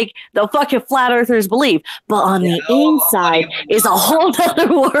just like the fucking flat earthers believe. But on the inside is a whole other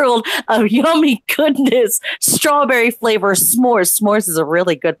world of yummy goodness, strawberry flavor s'mores. S'mores is a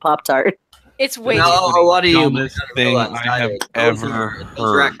really good Pop-tart. It's way what are you? Dumbest thing I have ever Those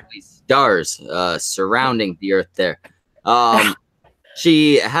are heard. actually stars surrounding the Earth there.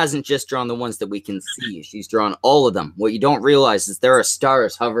 She hasn't just drawn the ones that we can see. She's drawn all of them. What you don't realize is there are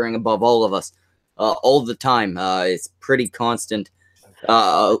stars hovering above all of us all the time. It's pretty constant.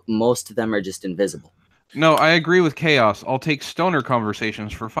 Most of them are just invisible. No, I agree with Chaos. I'll take stoner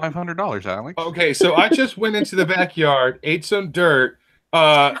conversations for $500, Alex. Okay, so I just went into the backyard, ate some dirt.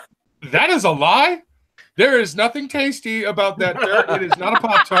 That is a lie. There is nothing tasty about that dirt. It is not a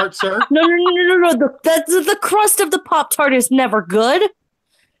Pop-tart, sir. No. The crust of the Pop-tart is never good.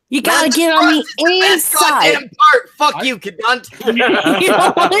 You gotta get on the inside. Part. Fuck you, Cadunt. You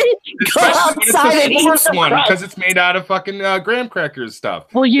know what? Go outside and eat the one crust. because it's made out of fucking graham crackers stuff.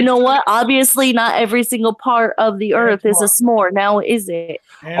 Well, you know what? Obviously, not every single part of the Earth is a s'more. Now, is it?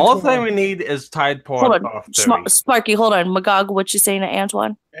 All thing we need is Tide Pod. Hold on, Sparky. Hold on, Magog. What you saying to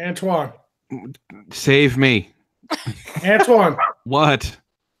Antoine? Antoine. Save me. Antoine. What?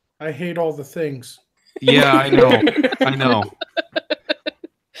 I hate all the things. Yeah, I know.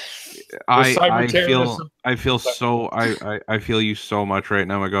 I feel you so much right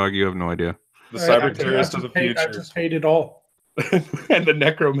now, Magog. You have no idea. The cyber terrorist of the future. I just hate it all. And the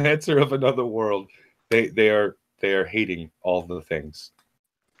necromancer of another world. They are hating all the things.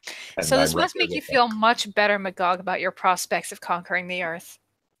 And So this must make you feel much better, Magog, about your prospects of conquering the Earth.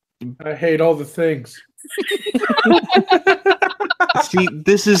 I hate all the things. See,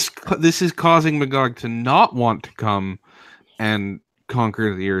 this is causing Magog to not want to come and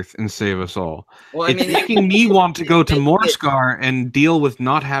conquer the Earth and save us all. Well, It's making me want to go to Morscar and deal with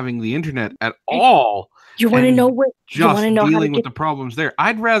not having the internet at all You want to know what? You want Just to know how to dealing with get? the problems there.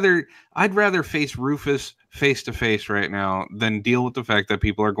 I'd rather face Rufus face to face right now than deal with the fact that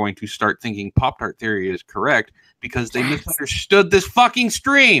people are going to start thinking Pop-tart theory is correct because they misunderstood this fucking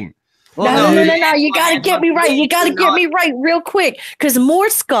stream. No. You gotta get me right. You gotta get me right real quick. Because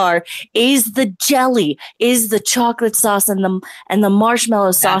Morscar is the jelly, is the chocolate sauce and the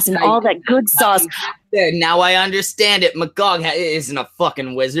marshmallow sauce and all that good sauce. Now I understand it. Magog isn't a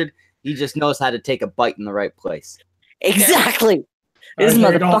fucking wizard. He just knows how to take a bite in the right place. Exactly. This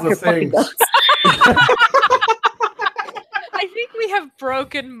motherfucker fucking does. I think we have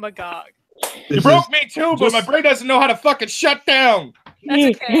broken Magog. You broke me too, but my brain doesn't know how to fucking shut down.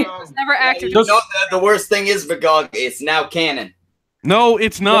 That's okay. It was never active. You know, the worst thing is, Magog, it's now canon. No,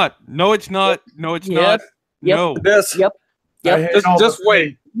 it's not. No, it's not. No, it's not. No. Yep. Just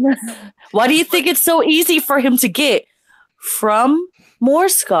wait. Why do you think it's so easy for him to get from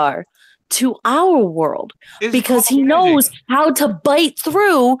Morscar to our world? Because he knows how to bite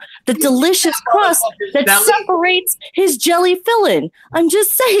through the delicious crust that separates his jelly filling. I'm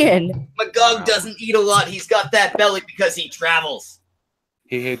just saying. Magog doesn't eat a lot. He's got that belly because he travels.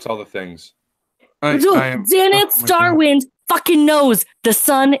 He hates all the things. Xanath Starwind fucking knows the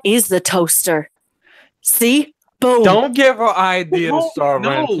sun is the toaster. See? Boom. Don't give her idea to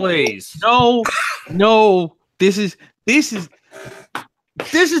Starwind, please. No. This is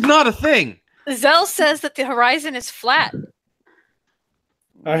not a thing. Zell says that the horizon is flat.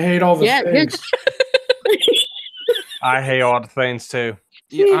 I hate all the things. I hate all the things too.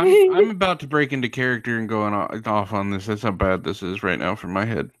 Yeah, I'm about to break into character and going off on this. That's how bad this is right now for my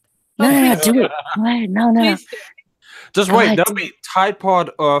head. No, do it. No. Just wait. There'll be Tide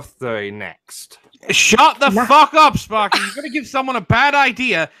Pod Earth Day next. Shut the fuck up, Sparky. You're going to give someone a bad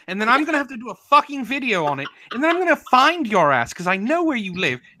idea, and then I'm going to have to do a fucking video on it, and then I'm going to find your ass, because I know where you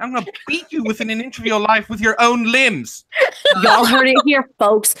live, and I'm going to beat you within an inch of your life with your own limbs. Y'all heard it here,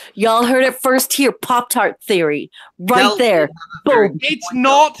 folks. Y'all heard it first here. Pop-tart theory. Right there. Boom. It's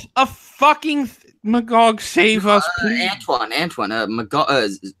not a fucking... Magog, save us, please. Antoine,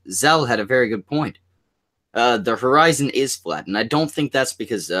 Zell had a very good point. The horizon is flat, and I don't think that's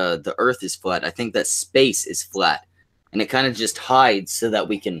because the Earth is flat. I think that space is flat, and it kind of just hides so that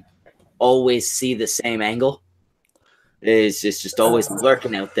we can always see the same angle. It's just always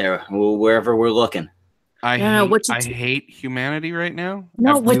lurking out there, wherever we're looking. I hate humanity right now.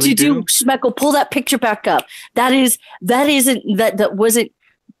 No, what you do, Schmeckle, pull that picture back up. That wasn't.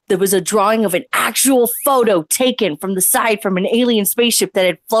 There was a drawing of an actual photo taken from the side from an alien spaceship that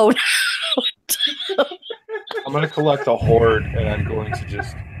had flown out. I'm going to collect a horde, and I'm going to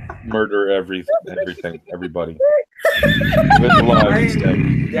just murder everybody. Live alive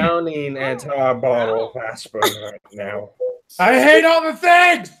instead. Downing an entire bottle of aspirin right now. I hate all the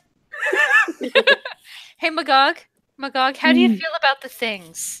things! Hey, Magog, how do you feel about the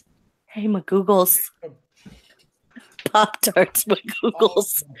things? Hey, Magoogles. Pop-tarts,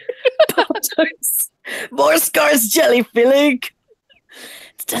 Magoogles. Pop-tarts. Morscar's jelly filling.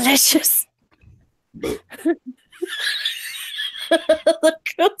 It's delicious.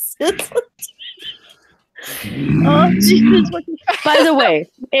 Oh Jesus! By the way,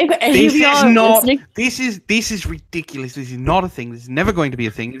 this is ridiculous. This is not a thing. This is never going to be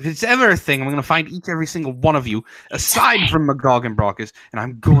a thing. If it's ever a thing, I'm going to find every single one of you, aside from Magog and Brockus, and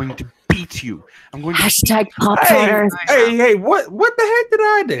I'm going to beat you. I'm going to hashtag Pop-tart. Hey! What the heck did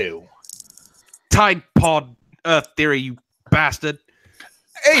I do? Tide Pod Earth Theory, you bastard.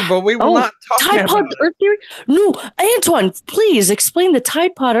 Hey, but we were not talking Tide Pod Earth Theory? No, Antoine, please explain the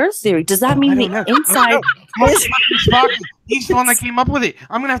Tide Pod Earth Theory. Does that mean the inside? He's the one that came up with it.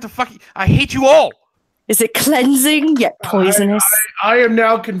 I'm gonna have to fucking. I hate you all. Is it cleansing yet poisonous? I am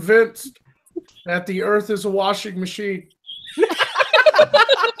now convinced that the Earth is a washing machine.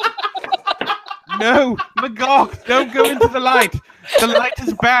 No, Magog, don't go into the light. The light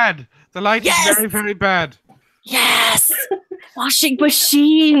is bad. The light is very, very bad. Yes. Washing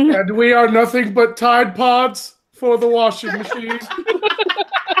machine. And we are nothing but Tide Pods for the washing machine.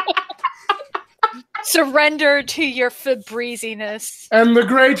 Surrender to your Febreze-ness. And the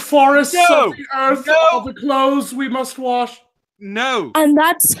great forests of the earth are the clothes we must wash. No. And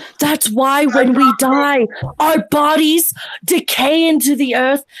that's why when we die, our bodies decay into the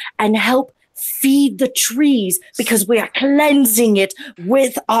earth and help feed the trees because we are cleansing it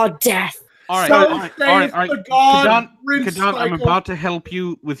with our death. All right. Kadan, I'm about to help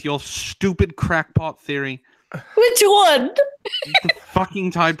you with your stupid crackpot theory. Which one? The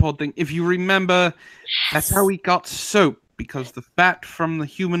fucking Tide Pod thing. If you remember, that's how we got soap, because the fat from the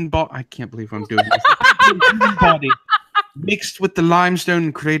human body... I can't believe I'm doing this. The human body mixed with the limestone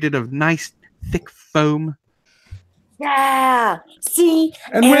and created a nice, thick foam. Yeah. See,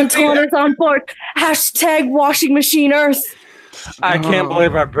 And when Antoine the- is on board. Hashtag washing machine Earth. I can't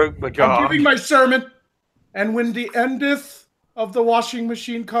believe I broke my I'm jaw. giving my sermon. And when the endeth of the washing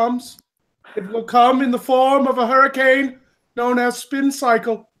machine comes, it will come in the form of a hurricane known as spin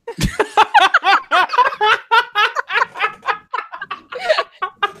cycle.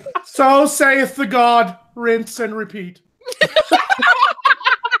 So saith the God, rinse and repeat.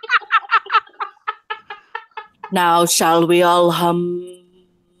 Now shall we all hum?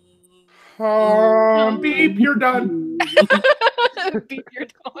 Beep, you're done. Beep, you're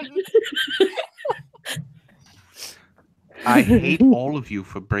done. I hate all of you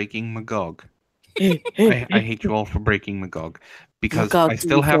for breaking Magog. I hate you all for breaking Magog. Because Magog, I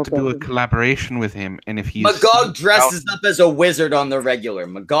still have to do a baby. collaboration with him, and if he's Magog dresses up as a wizard on the regular.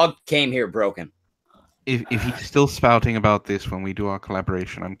 Magog came here broken. if he's still spouting about this when we do our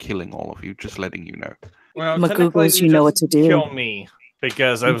collaboration, I'm killing all of you. Just letting you know. Well, Magoogles, technically, you know what just to do. Kill me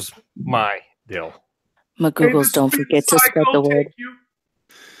because that was my deal. Magoogles, don't forget to spread the word.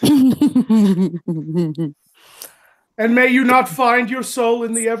 And may you not find your soul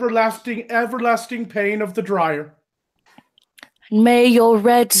in the everlasting pain of the dryer. May your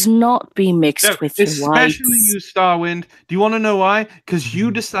reds not be mixed No, with your whites. especially you, Starwind. Do you want to know why? Because you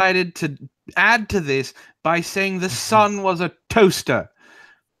decided to add to this by saying the sun was a toaster.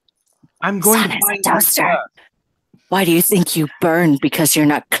 I'm going Sun to is a find toaster. Why do you think you burn? Because you're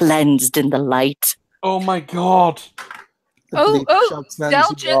not cleansed in the light. Oh my god.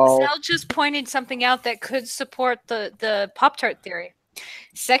 Zell just pointed something out that could support the Pop-tart theory.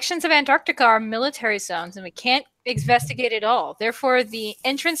 Sections of Antarctica are military zones, and we can't investigate it all. Therefore, the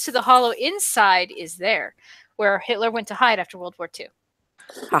entrance to the hollow inside is there, where Hitler went to hide after World War II.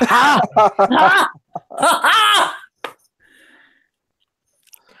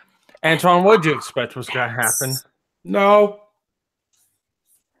 Antoine, what'd you expect was going to happen? No.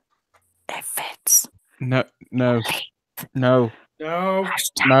 It fits. No. No.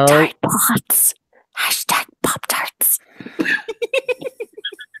 Hashtag No. Tide Pods. Hashtag Pop-Tarts.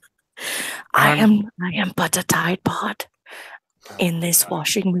 I am but a Tide Pod in this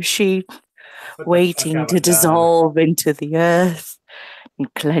washing machine, waiting to dissolve into the earth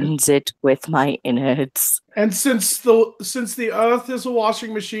and cleanse it with my innards. And since the earth is a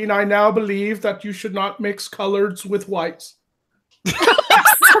washing machine, I now believe that you should not mix coloreds with whites.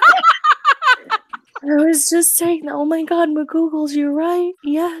 I was just saying, oh my god, McGoogles, you're right.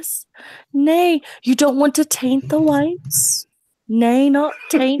 Yes. Nay, you don't want to taint the whites. Nay, not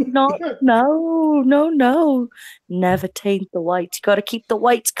taint, not. No. Never taint the whites. You got to keep the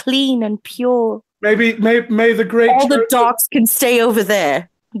whites clean and pure. May the great All the church, docs can stay over there.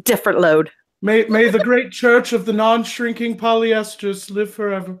 Different load. may the great church of the non-shrinking polyesters live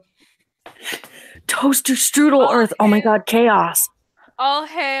forever. Toaster strudel earth. Oh my god, chaos. All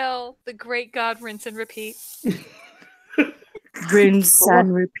hail the great God, rinse and repeat. Rinse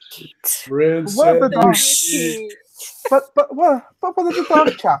and repeat. Rinse What and the dog? repeat. But what are the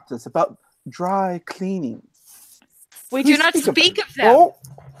dog chapters about dry cleaning? We do not speak of them. Oh,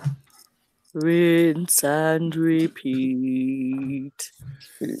 Rinse and repeat.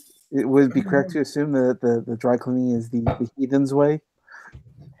 it would be correct to assume that the dry cleaning is the heathen's way.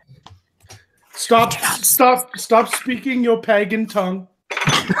 Stop speaking your pagan tongue.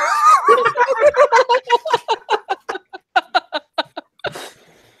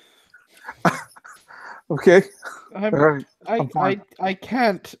 Okay. I'm, All right. I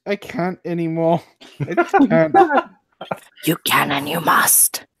can't anymore. I just can't. You can and you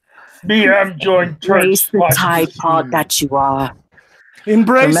must. BM joined Embrace church. the Tide Pod that you are.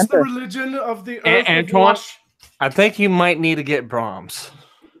 Embrace Remember- the religion of the earth. of Antoine, wash. I think you might need to get Brahms.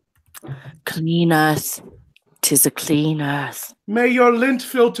 Clean earth. 'Tis a clean earth. May your lint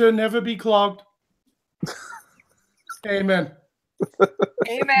filter never be clogged. Amen.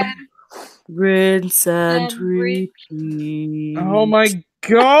 Amen. Rinse and And repeat. Oh my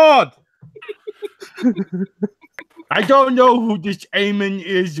god! I don't know who this Amen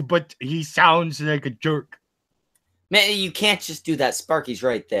is, but he sounds like a jerk. Man, you can't just do that. Sparky's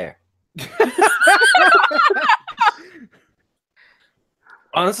right there.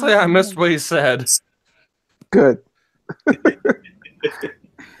 Honestly, I missed what he said. Good.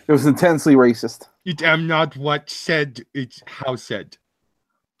 It was intensely racist. It am not what said, it's how said.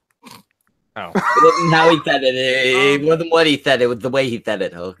 Oh. It wasn't how he said it. It wasn't what he said. It was the way he said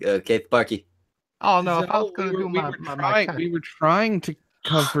it. Okay, Sparky. Oh no! If I was gonna we were trying to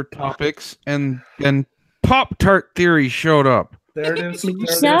cover topics, and then Pop-tart theory showed up. There it is. There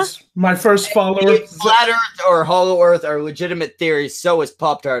Lisa? it is. My first follower. Flat Earth or Hollow Earth are legitimate theories. So is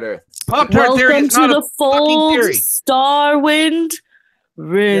Pop-tart Earth. Pop-tart theory Welcome is not to a the fucking fold, theory. Starwind.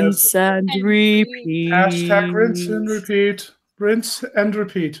 Rinse and repeat. Hashtag rinse and repeat. Rinse and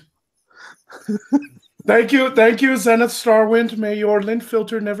repeat. Thank you, Zenith Starwind. May your lint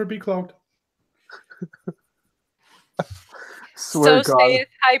filter never be clogged. So saith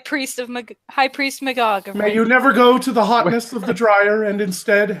High Priest Magog. Of May you never go to the hotness of the dryer and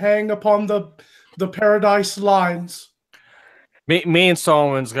instead hang upon the paradise lines. Me and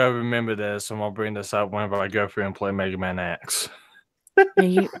Solomon's gotta remember this, and I'll bring this up whenever I go through and play Mega Man X.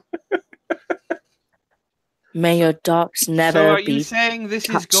 May your docks never So are be you saying this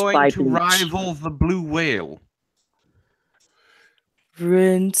is touched by going to bleach. rival the blue whale?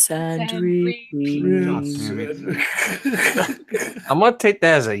 Rinse and repeat. I'm gonna take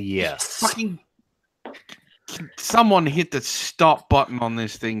that as a yes. Fucking someone hit the stop button on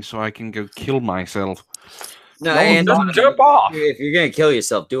this thing so I can go kill myself. No, and jump off. If you're gonna kill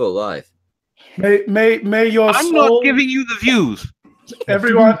yourself, do it live. May your I'm soul, not giving you the views.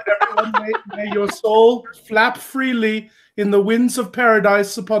 everyone may your soul flap freely in the winds of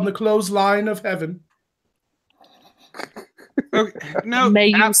paradise upon the clothesline of heaven. Okay, no, May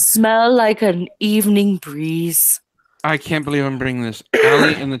you smell like an evening breeze. I can't believe I'm bringing this.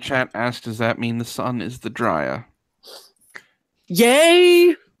 Ali in the chat asked, does that mean the sun is the dryer?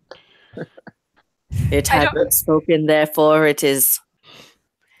 Yay! It had been spoken, therefore it is.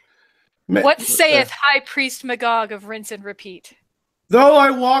 What saith High Priest Magog of Rinse and Repeat? Though I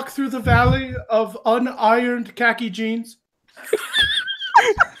walk through the valley of unironed khaki jeans,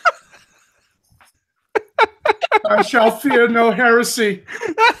 I shall fear no heresy.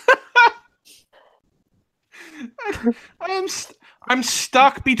 I'm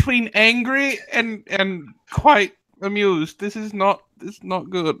stuck between angry and quite amused. This is not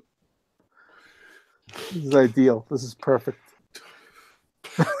good. This is ideal. This is perfect.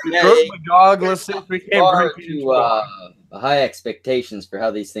 Yeah, Magog, let's see if we can far break it. to high expectations for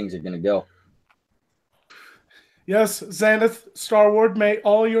how these things are gonna go. Yes, Zenith, Starward, may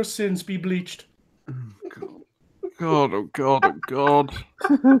all your sins be bleached. God, oh God, oh God.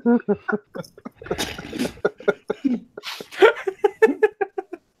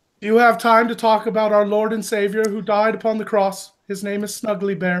 Do you have time to talk about our Lord and Savior who died upon the cross? His name is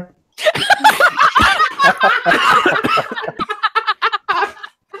Snuggly Bear.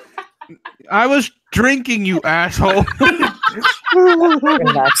 I was drinking, you asshole.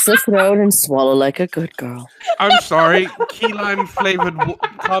 Relax the throat and swallow like a good girl. I'm sorry. Key lime flavored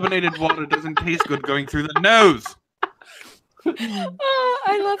carbonated water doesn't taste good going through the nose. Oh,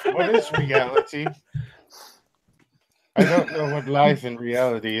 I love it. What is reality? I don't know what life in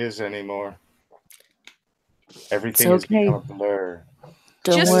reality is anymore. Everything It's is okay. become a blur.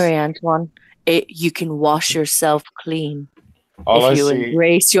 Don't worry, Antoine. You can wash yourself clean if you see,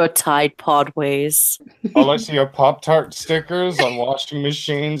 embrace your Tide Pod ways. all I see are Pop-tart stickers on washing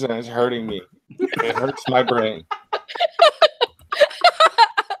machines, and it's hurting me. It hurts my brain.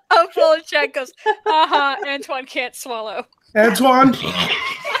 Uncle in chat goes, haha, Antoine can't swallow. Antoine,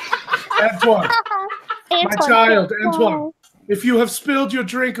 my child, Antoine, if you have spilled your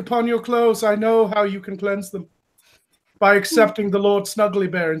drink upon your clothes, I know how you can cleanse them. By accepting the Lord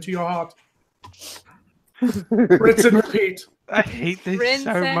Snuggly Bear into your heart. Rinse and repeat. I hate this Rinse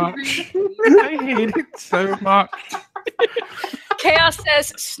so and much. I hate it so much. Chaos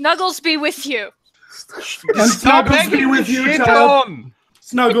says, Snuggles be with you. And Stop Snuggles be egging with the you, shit child. on.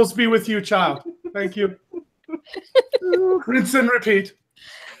 Snuggles be with you, child. Thank you. Rinse and repeat.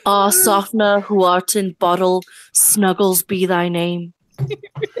 Ah, softener who art in bottle, Snuggles be thy name.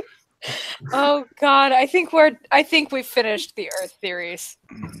 Oh God, I think we've finished the Earth theories.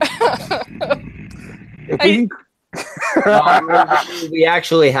 We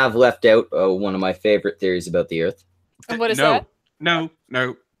actually have left out one of my favorite theories about the Earth. And what is that? No.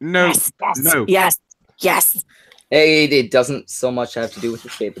 Yes. It doesn't so much have to do with the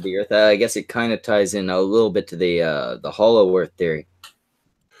shape of the Earth. I guess it kind of ties in a little bit to the hollow Earth theory.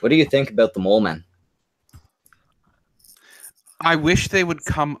 What do you think about the mole men? I wish they would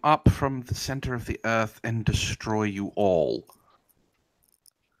come up from the center of the earth and destroy you all.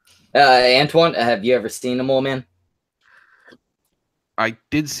 Antoine, have you ever seen a mole man? I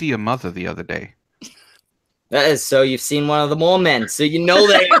did see a mother the other day. So you've seen one of the mole men, so you know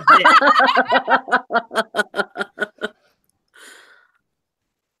they exist.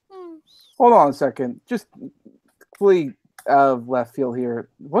 Hold on a second. Just completely out of left field here.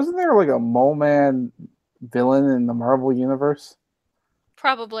 Wasn't there like a mole man villain in the Marvel universe?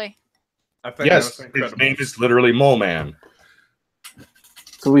 Probably. I think Yes, his name is literally Mole Man.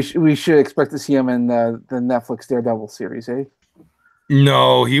 So we should expect to see him in the Netflix Daredevil series, eh?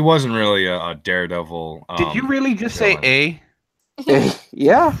 No, he wasn't really a daredevil. Did you really just say A?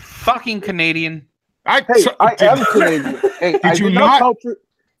 Yeah. Fucking Canadian. I am Canadian. Hey, Did you not?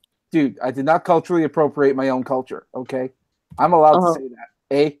 Dude, I did not culturally appropriate my own culture. Okay, I'm allowed to say that.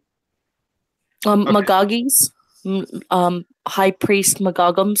 A. Magoggies, High Priest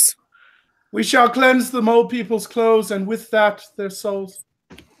Magogums. We shall cleanse the mole people's clothes, and with that, their souls.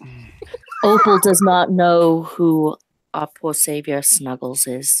 Opal does not know who our poor savior Snuggles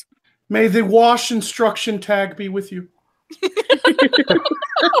is. May the wash instruction tag be with you.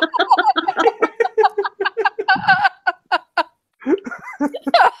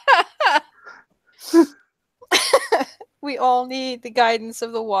 We all need the guidance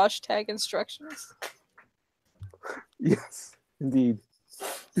of the wash tag instructions. Yes, indeed.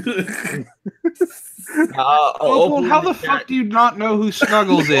 Opal, how the fuck do you not know who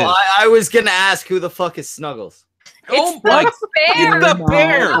Snuggles is? Well, I was gonna ask who the fuck is Snuggles. It's the bear. It's the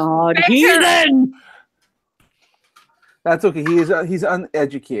bear. God, heathen! That's okay. He's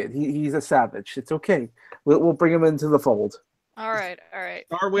uneducated. He's a savage. It's okay. We'll bring him into the fold. All right.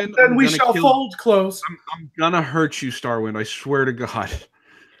 Starwind, Then we shall fold close. I'm gonna hurt you, Starwind. I swear to God.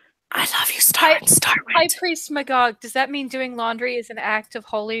 I love you, Starwind. High Priest Magog, does that mean doing laundry is an act of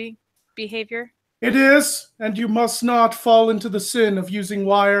holy behavior? It is, and you must not fall into the sin of using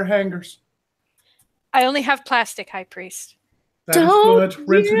wire hangers. I only have plastic, High Priest. That is good.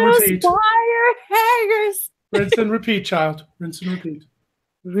 Rinse and repeat. Wire hangers. Rinse and repeat, child. Rinse and repeat.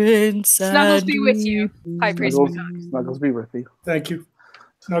 Snuggles be with you, High Priest Magog. Snuggles be with you. Thank you.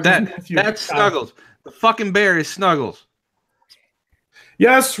 That's Snuggles. The fucking bear is Snuggles.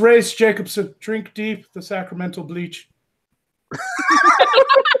 Yes, Race Jacobson. Drink deep the sacramental bleach.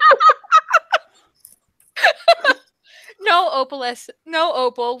 No,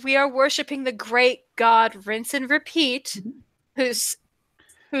 Opal. We are worshiping the great God. Rinse and repeat. Who's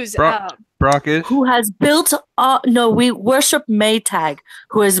Brock is? Who has built we worship Maytag,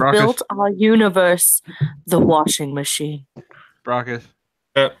 who has Brock built our universe, the washing machine. Brock is.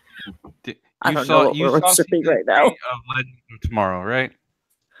 I don't know what we're worshiping right now. Of Legends of Tomorrow, right?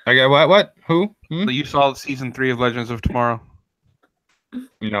 Okay, what? Who? So you saw season 3 of Legends of Tomorrow?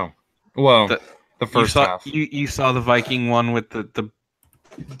 No. Well, the first half. You saw the Viking one with the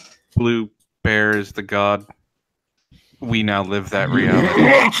blue bear is the god. We now live that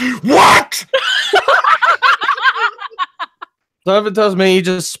reality. What? So if it tells me you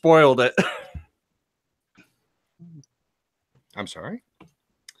just spoiled it. I'm sorry?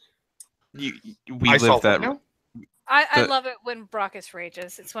 We live that. Now? I love it when Brockus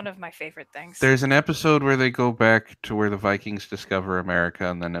rages. It's one of my favorite things. There's an episode where they go back to where the Vikings discover America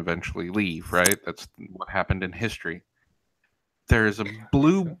and then eventually leave, right? That's what happened in history. There's a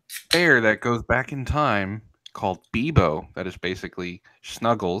blue bear that goes back in time called Bebo that is basically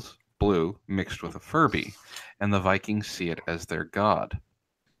Snuggles, blue, mixed with a Furby. And the Vikings see it as their god.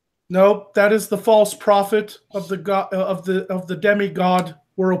 Nope, that is the false prophet of the god of the demigod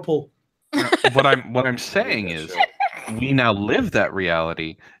Whirlpool. What I'm saying is we now live that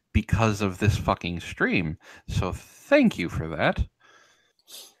reality because of this fucking stream. So thank you for that.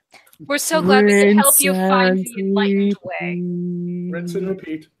 We're so glad we can help you find the enlightened way. Rinse and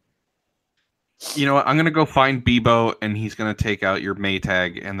repeat. You know what? I'm gonna go find Bebo and he's gonna take out your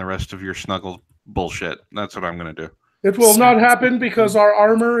Maytag and the rest of your Snuggles bullshit. That's what I'm gonna do. It will not happen because our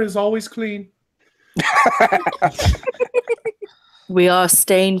armor is always clean. We are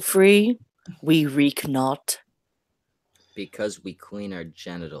stain free. We reek not. Because we clean our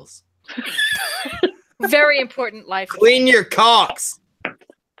genitals. Very important life. Clean your cocks.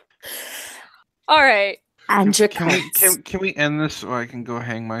 All right. And your Can we end this so I can go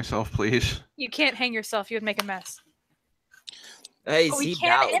hang myself, please? You can't hang yourself. You would make a mess. Hey,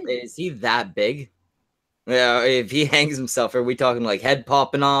 is he that big? Yeah, if he hangs himself, are we talking like head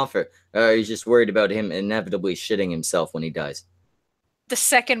popping off, or are you just worried about him inevitably shitting himself when he dies? The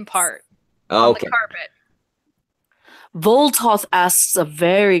second part. Oh, on the carpet. Voltoth asks a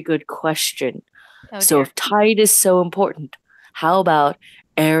very good question. So if tide is so important, how about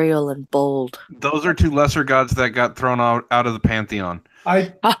Ariel and Bold? Those are two lesser gods that got thrown out of the pantheon.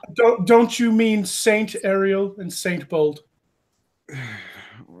 Don't you mean Saint Ariel and Saint Bold?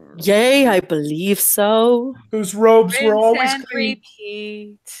 Yay, I believe so. Whose robes were always and clean.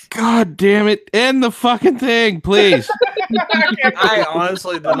 Repeat. God damn it. End the fucking thing, please. I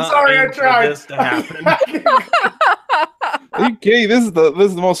honestly did not sorry, I mean for tried. this to happen. Are you kidding? This is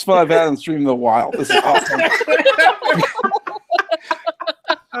the most fun I've had on stream in a while. This is awesome.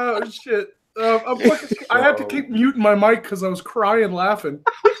 Oh shit! I had to keep muting my mic because I was crying laughing.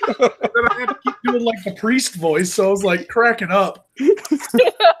 Then I had to keep doing like the priest voice, so I was like cracking up.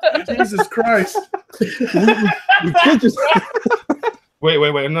 Jesus Christ. We could just Wait.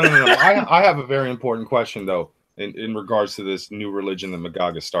 No. I have a very important question, though, in regards to this new religion that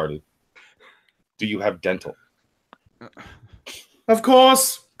Magaga started. Do you have dental? Of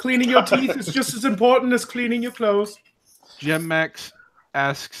course, cleaning your teeth is just as important as cleaning your clothes. Gem Max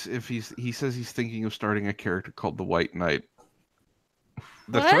asks if he says he's thinking of starting a character called the White Knight.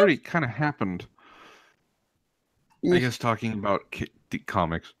 That's What? already kind of happened. I guess talking about the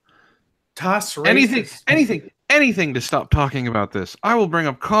comics. Toss Anything to stop talking about this. I will bring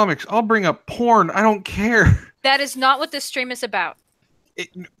up comics. I'll bring up porn. I don't care. That is not what this stream is about. We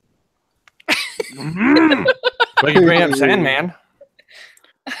can bring up Sandman.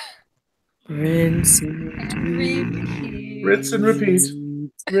 Rinse and repeat.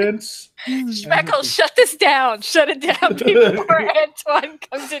 Rinse. Schmeckle, shut this down. Shut it down before Antoine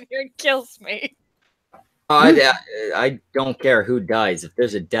comes in here and kills me. I don't care who dies. If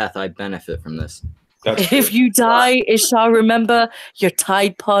there's a death, I benefit from this. If you die, Isha, remember your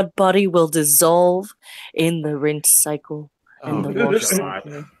Tide Pod body will dissolve in the rinse cycle. In the wash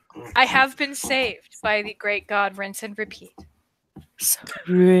cycle. I have been saved by the great god Rinse and Repeat. So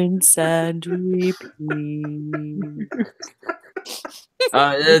rinse and repeat.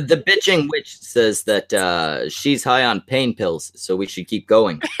 The bitching witch says that she's high on pain pills, so we should keep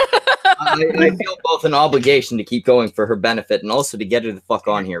going. I feel both an obligation to keep going for her benefit and also to get her the fuck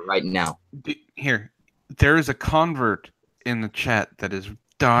on here right now. Here, there is a convert in the chat that is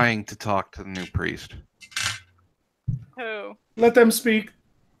dying to talk to the new priest. Who? Let them speak.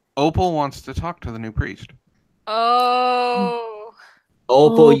 Opal wants to talk to the new priest. Oh.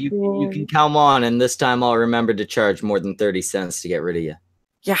 Opal, you can come on, and this time I'll remember to charge more than 30 cents to get rid of you.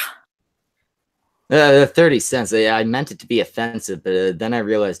 Yeah. 30 cents. I meant it to be offensive, but then I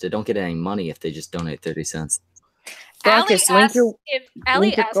realized I don't get any money if they just donate 30 cents. Allie Marcus, link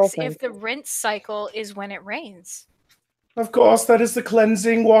asks your if the rinse cycle is when it rains. Of course, that is the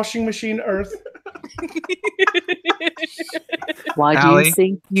cleansing washing machine earth. Why do Allie? you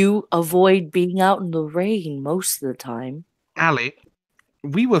think you avoid being out in the rain most of the time? Allie,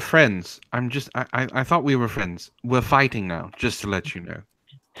 we were friends. I thought we were friends. We're fighting now, just to let you know.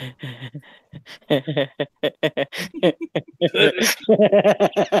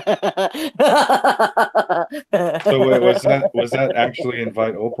 So wait, was that actually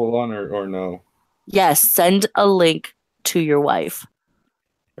invite Opal on or no? Yes, send a link to your wife.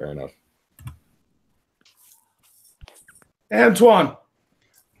 Fair enough. Antoine,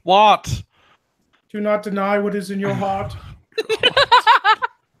 What? do not deny what is in your heart.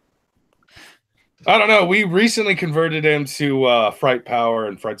 I don't know. We recently converted him to fright power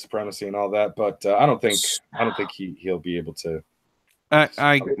and fright supremacy and all that, but I don't think he'll be able to. The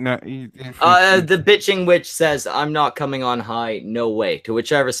bitching witch says, "I'm not coming on high. No way." To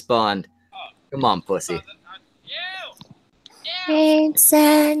which I respond, "Come on, pussy."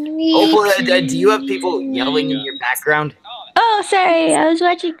 Opal, do you have people yelling in your background? Oh, sorry. I was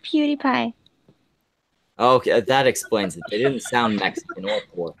watching PewDiePie. Okay, that explains it. They didn't sound Mexican or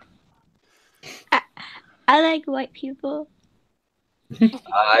poor. I like white people.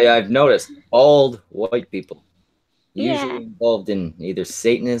 I've noticed bald white people usually Yeah. involved in either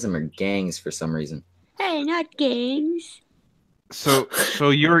Satanism or gangs for some reason. Hey, not gangs. So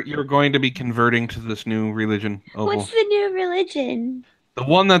you're going to be converting to this new religion, Opal? What's the new religion? The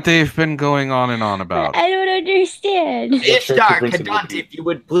one that they've been going on and on about. I don't understand. Ishtar, Kadante, if you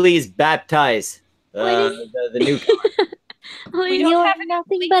would please baptize the new. You have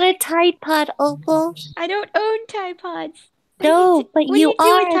nothing but a Tide Pod, Opal. I don't own Tide Pods. No, but you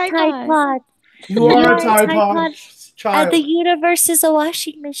are a Tide Pod. You are a Tide Pod child. The universe is a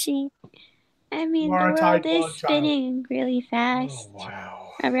washing machine. I mean, You are the a Tide world is Pod child. spinning really fast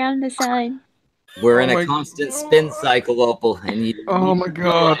around the sun. We're in a constant spin cycle, Opal, and you. Oh my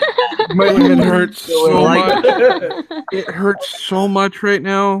god, my head hurts so much. It hurts so much right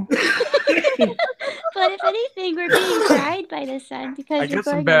now. But if anything, we're being dried by the sun because I we're guess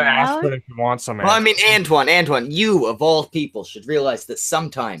I'm going better around. aspirin if you want some. Well, I mean, Antoine, you of all people should realize that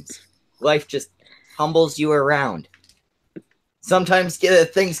sometimes life just humbles you around. Sometimes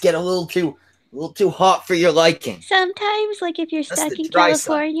things get a little too hot for your liking. Sometimes, like if you're That's stuck the in dry side.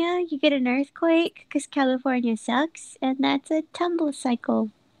 California, you get an earthquake because California sucks, and that's a tumble cycle.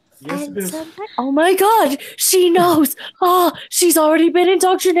 Yes, it is. Oh my god, she knows. Oh, she's already been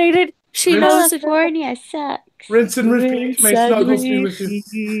indoctrinated. She knows. California sucks. Rinse and repeat. May Snuggles be with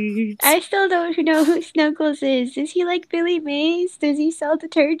you. I still don't know who Snuggles is. Is he like Billy Mays? Does he sell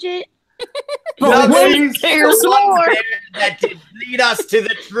detergent? But wait, there's the one more. there that did lead us to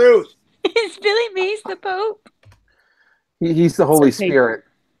the truth. Is Billy Mays the Pope? He's the Holy Spirit.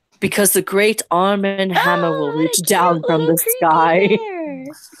 Because the great arm and hammer will reach down from the sky.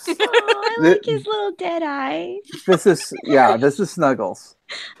 I like his little dead eyes. This is Snuggles.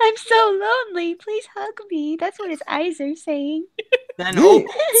 I'm so lonely. Please hug me. That's what his eyes are saying. Then So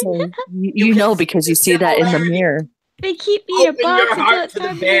you know because you see that in the mirror. They keep me in a Open box your heart until it's to the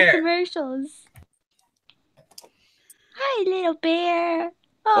time for bear. the commercials. Hi, little bear.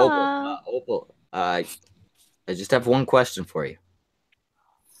 Opal, Aw. Opal, I just have one question for you.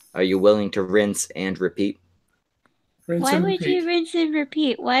 Are you willing to rinse and repeat? Why would you rinse and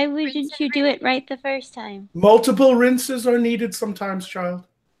repeat? Why wouldn't you do it right the first time? Multiple rinses are needed sometimes, child.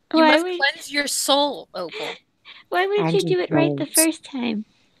 You must cleanse your soul, Opal. Why would you do it right the first time?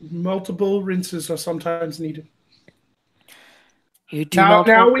 Multiple rinses are sometimes needed. You do Now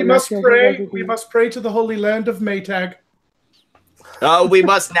not we must pray. We must pray to the Holy Land of Maytag. Oh, we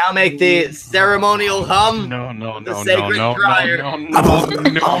must now make the ceremonial hum. No, the sacred crier. No.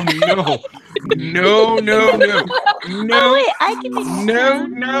 Oh wait, I can make the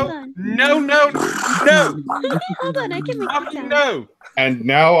sound. No. Hold on, I can make the sound. No. And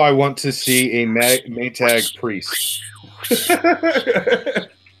now I want to see a Maytag priest.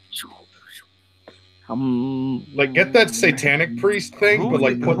 Like, get that satanic priest thing, but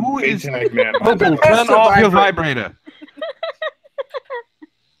like put Maytag man. Opal, turn off your vibrator.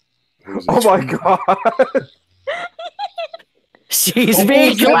 Oh my god. She's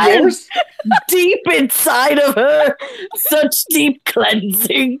being cleansed deep inside of her. Such deep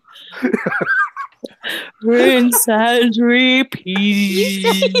cleansing. Rinse and repeat.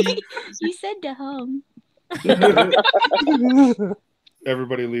 You said to hum.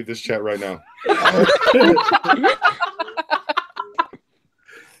 Everybody leave this chat right now.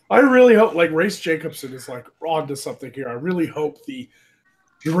 I really hope, like, Race Jacobson is like onto something here. I really hope the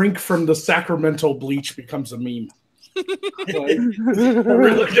drink from the Sacramento bleach becomes a meme. It's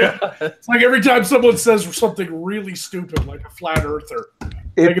like every time someone says something really stupid, like a flat earther,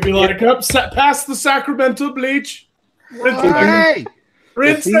 they could be like, pass the Sacramento bleach. Rinse and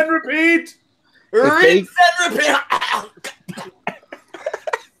repeat. Rinse and repeat.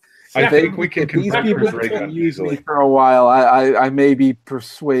 I think we can these convince people Ray can Gun use me easily. for a while. I may be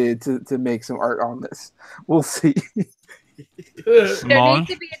persuaded to make some art on this. We'll see. There needs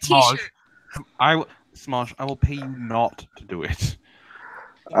to be a t-shirt. Smosh, I will pay you not to do it.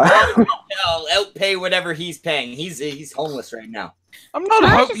 I'll pay whatever he's paying. He's homeless right now. I'm not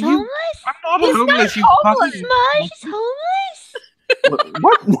Smosh is homeless? I'm not homeless. You Smosh fucking... is homeless?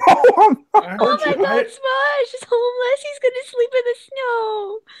 What? No, I'm not. Oh my god, Smosh is homeless. He's gonna sleep in the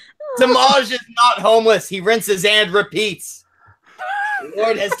snow. Samaj is not homeless. He rinses and repeats. The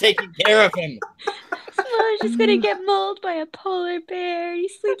Lord has taken care of him. Smosh is gonna get mauled by a polar bear. He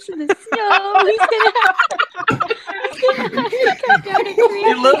sleeps in the snow. He's gonna have to cut down a tree.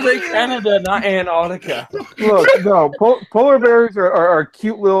 He lives in Canada, not Antarctica. Look, no, polar bears are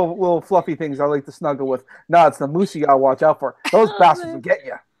cute little fluffy things I like to snuggle with. No, it's the moose you gotta watch out for. Those bastards will get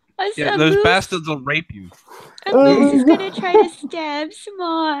you. Yeah, those bastards will rape you. A moose is gonna try to stab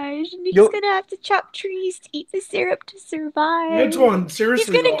Samaj, and he's gonna have to chop trees to eat the syrup to survive. Antoine,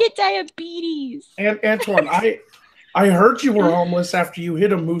 seriously, he's gonna get diabetes. And Antoine, I heard you were homeless after you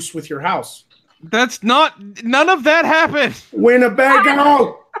hit a moose with your house. That's not. None of that happened.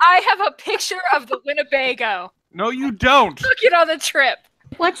 Winnebago. I have a picture of the Winnebago. No, you don't. Took it on the trip.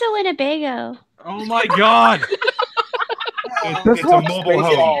 What's a Winnebago? Oh my god. It's a mobile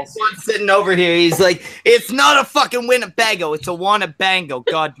home. One's sitting over here. He's like, it's not a fucking Winnebago. It's a wanna-bango.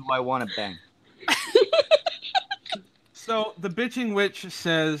 God, do I wanna bang. So the bitching witch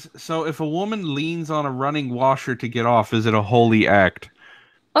says, so if a woman leans on a running washer to get off, is it a holy act?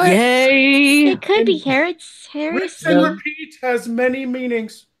 Or Yay! It could be Rinse and repeat has many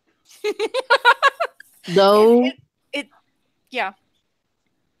meanings. Though, Yeah.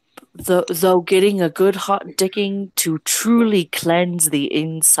 though getting a good hot dicking to truly cleanse the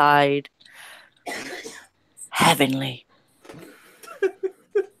inside. Heavenly.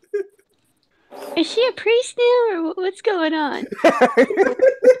 Is she a priest now, or what's going on?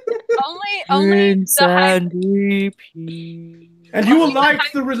 Only Rinse the high... and repeat. And you will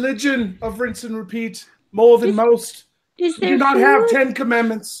like the religion of rinse and repeat more than most. Is We there do not food? have 10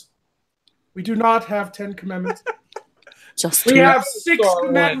 commandments. We do not have 10 commandments. Just We two. have 6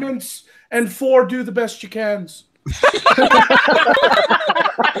 commandments and 4 do the best you can.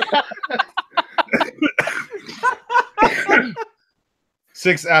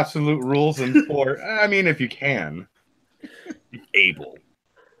 6 absolute rules and 4. I mean, if you can, able.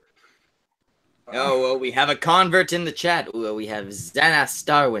 Oh, well, we have a convert in the chat. Well, we have Xana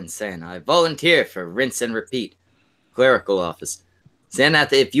Starwin saying, I volunteer for rinse and repeat. clerical office.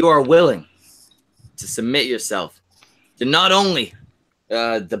 Xanath, if you are willing to submit yourself to not only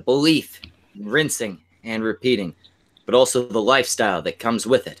the belief in rinsing and repeating, but also the lifestyle that comes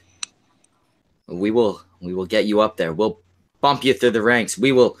with it, we will get you up there. We'll bump you through the ranks.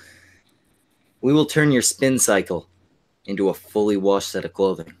 We will turn your spin cycle into a fully washed set of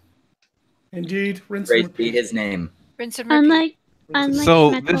clothing. Indeed, rinse Praise and be repeat. His name. Rinse and repeat. Unlike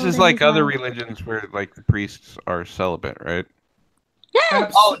So Schmeckle, this is then like as other well. religions where like the priests are celibate, right?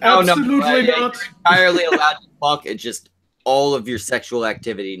 Oh no, Absolutely no, not. you're entirely allowed to fuck. It just all of your sexual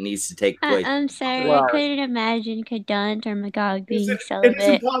activity needs to take place. I'm sorry, Wow. I couldn't imagine Kadant or Magog being It is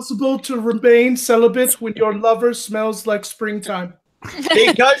celibate. impossible to remain celibate when your lover smells like springtime.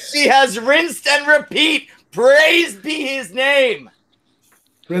 Because she has rinsed and repeat. Praise be His name.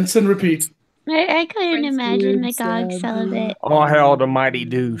 Rinse and repeat. I couldn't imagine Magog celibate. All hail the mighty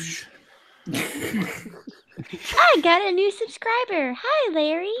douche. I got a new subscriber. Hi,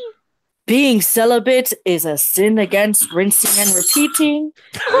 Larry. Being celibate is a sin against rinsing and repeating.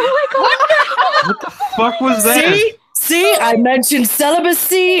 Oh my god! What the fuck was that? See, I mentioned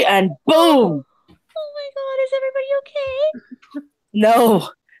celibacy, and boom. Oh my god, is everybody okay?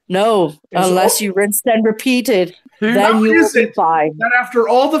 No, unless you rinsed and repeated, then you will be fine. That after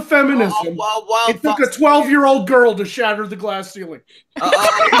all the feminism, it took a 12-year-old girl to shatter the glass ceiling.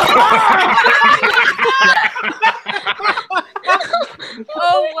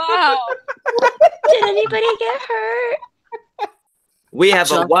 Oh wow! Did anybody get hurt? We have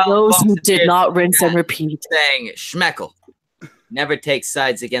Just a wild those fox who in did here not rinse and repeat. saying Schmeckle never takes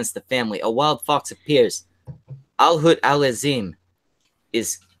sides against the family. A wild fox appears. Alhut Al-Azim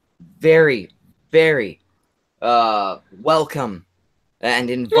is very, very welcome and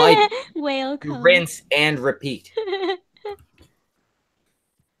invite to rinse and repeat.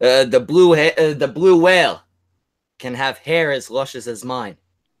 The blue whale can have hair as luscious as mine.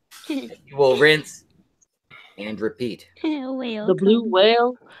 You will rinse and repeat. The blue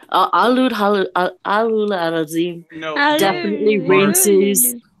whale, Alul Al-Azim, definitely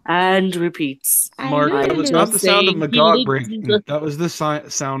rinses and repeats. Mark, that was I'm not just the sound of saying, Magog breaking. That was the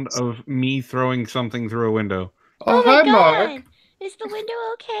sound of me throwing something through a window. Oh my god! Is the window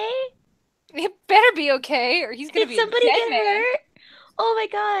okay? It better be okay, or he's gonna be Did somebody a dead get man. hurt? Oh my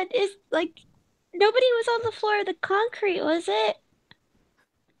god! Is like nobody was on the floor of the concrete, was it?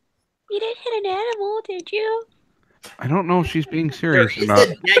 You didn't hit an animal, did you? I don't know if she's being serious or There not.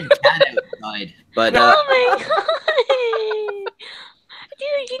 is a dead cat outside, but Oh my god!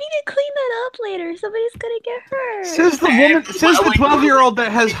 Dude, you need to clean that up later. Somebody's gonna get hurt. Says the woman. Says the 12-year-old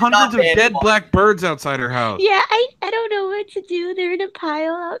that has hundreds of dead black birds outside her house. Yeah, I don't know what to do. They're in a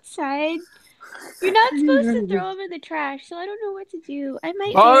pile outside. You're not supposed to throw them in the trash, so I don't know what to do. I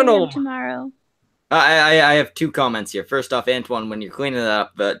might bury them tomorrow. I have two comments here. First off, Antoine, when you're cleaning it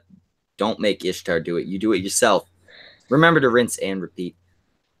up, don't make Ishtar do it. You do it yourself. Remember to rinse and repeat.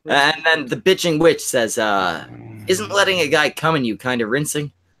 And then the bitching witch says, isn't letting a guy come in you kind of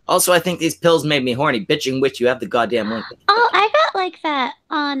rinsing? Also, I think these pills made me horny. Bitching witch, you have the goddamn link. Oh, I got like that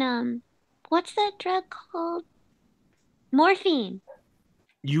on, what's that drug called? Morphine.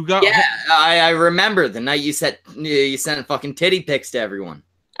 You got... Yeah, I remember the night you sent fucking titty pics to everyone.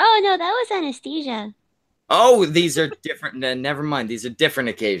 Oh, no, that was anesthesia. Oh, these are different. Never mind. These are different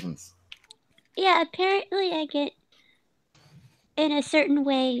occasions. Yeah, apparently I get in a certain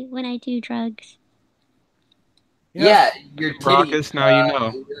way when I do drugs. Yeah, your Raucous, now you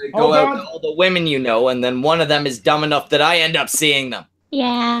know. Go out to all the women you know, and then one of them is dumb enough that I end up seeing them.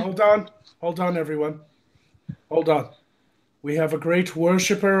 Yeah. Hold on, everyone. Hold on. We have a great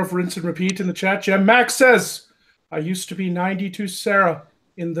worshiper of rinse and repeat in the chat. Jem Max says, I used to be 92 Sarah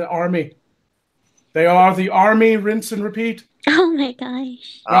in the army. They are the army rinse and repeat. Oh my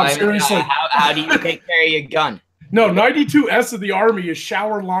gosh. No, seriously. How do you take care of your gun? No, 92S of the army is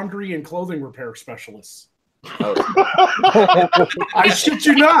shower, laundry, and clothing repair specialists. Oh. I shit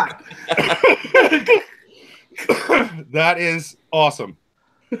you not. That is awesome.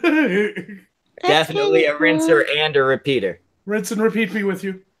 Definitely a rinser and a repeater. Rinse and repeat me with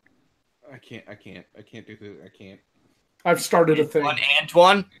you. I can't do this. I can't. I've started a thing.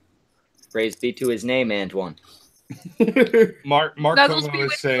 Antoine. Praise be to his name, Antoine. Mark Snuggles Como be is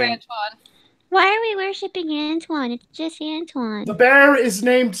with you, saying, Antoine. Why are we worshiping Antoine? It's just Antoine. The bear is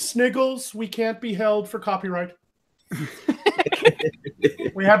named Sniggles. We can't be held for copyright.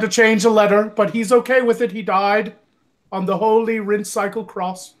 We had to change a letter, but he's okay with it. He died on the holy rinse cycle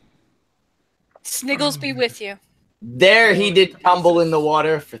cross. Sniggles be with you. There he did tumble in the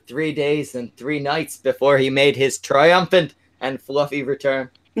water for 3 days and 3 nights before he made his triumphant and fluffy return.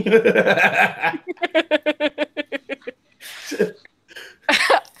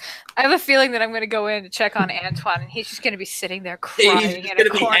 I have a feeling that I'm going to go in to check on Antoine, and he's just going to be sitting there crying in a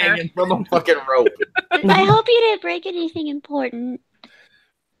corner. Hanging from a fucking rope. I hope you didn't break anything important.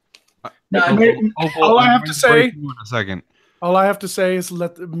 All I have to say. In a second. All I have to say is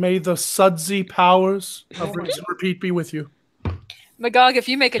may the sudsy powers of rinse and repeat be with you. Magog, if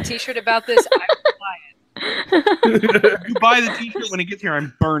you make a T-shirt about this, I will buy If you buy the T-shirt when it gets here,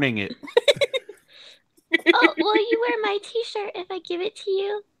 I'm burning it. Oh, will you wear my T-shirt if I give it to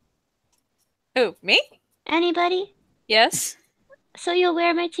you? Who, me? Anybody? Yes. So you'll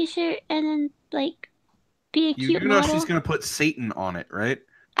wear my T-shirt and then, like, be a You cute do know model? she's going to put Satan on it, right?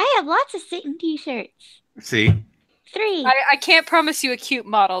 I have lots of Satan T-shirts. See? 3. I can't promise you a cute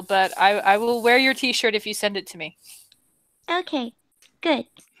model, but I will wear your T-shirt if you send it to me. Okay, good.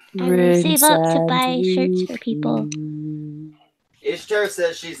 I will save up to buy shirts for people. Ishtar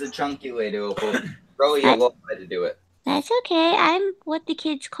says she's a chunky lady, Opal. Probably a little way to do it. That's okay. I'm what the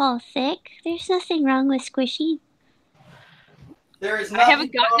kids call thick. There's nothing wrong with squishy. There is I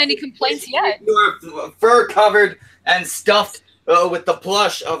haven't gotten any complaints yet. You are fur covered and stuffed with the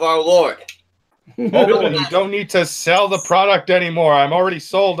plush of our Lord. Opal, you don't need to sell the product anymore. I'm already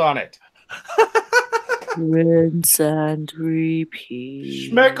sold on it. Rinse and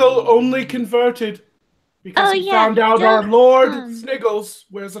repeat. Schmeckle only converted because he found out our Lord Sniggles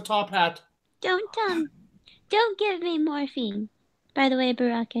wears a top hat. Don't give me morphine. By the way,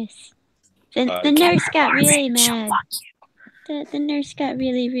 Baracus. The nurse got really mad. The nurse got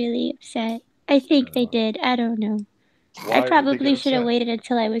really upset. I think they did. I don't know. I probably should have waited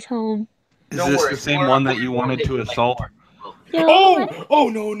until I was home. Is this the same one that you wanted to assault? No,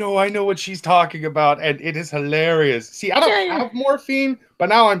 I know what she's talking about, and it is hilarious. See, I don't have morphine, but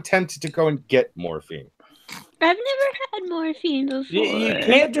now I'm tempted to go and get morphine. I've never had morphine before. You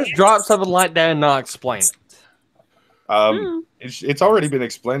can't just drop something like that and not explain it. It's already been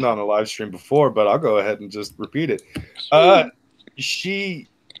explained on a live stream before, but I'll go ahead and just repeat it. She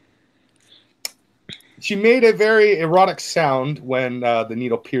made a very erotic sound when the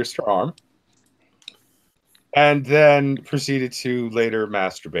needle pierced her arm, and then proceeded to later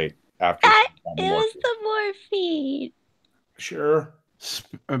masturbate after. It was the morphine. Sure.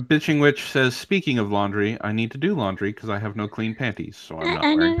 Bitching Witch says, speaking of laundry, I need to do laundry because I have no clean panties, so I'm not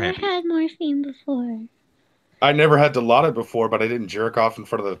wearing panties. I never had morphine before. I never had Dilaudid before, but I didn't jerk off in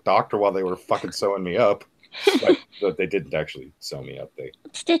front of the doctor while they were fucking sewing me up. But they didn't actually sew me up.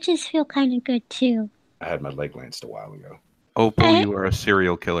 Stitches feel kind of good too. I had my leg lanced a while ago. Opal, you are a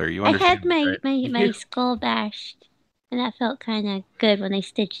serial killer. You understand? I had my skull bashed, and that felt kind of good when they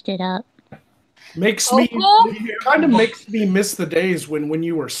stitched it up. Kind of makes me miss the days when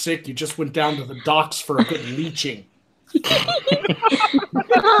you were sick. You just went down to the docks for a good leeching.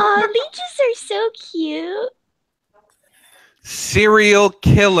 Aw, leeches are so cute. Serial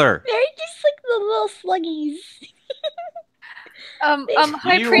killer. They're just like the little sluggies.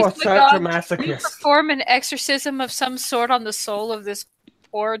 High Priest Magog, can you perform an exorcism of some sort on the soul of this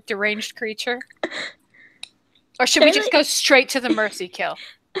poor deranged creature? Or should we just go straight to the mercy kill?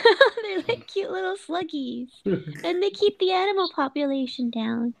 They're like cute little sluggies. And they keep the animal population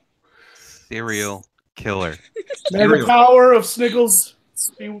down. Serial killer. May the power of Sniggles.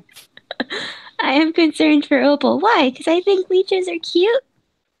 I am concerned for Opal. Why? Because I think leeches are cute.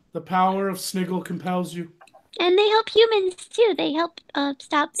 The power of Sniggle compels you. And they help humans too. They help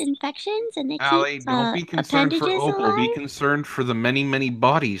stop infections, and they Allie, keep don't be concerned for appendages Opal. alive. Be concerned for the many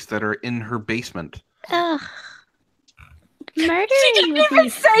bodies that are in her basement. Ugh. Murdering She didn't even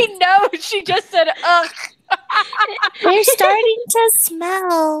say no. She just said, ugh. They're starting to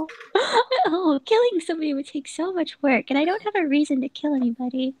smell. Oh, killing somebody would take so much work, and I don't have a reason to kill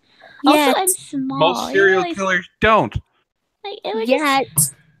anybody. Also, I'm small. Most serial killers don't. Like, it would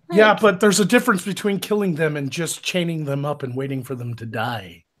just, yeah, but there's a difference between killing them and just chaining them up and waiting for them to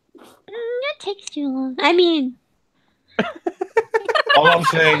die. That takes too long. I mean... All I'm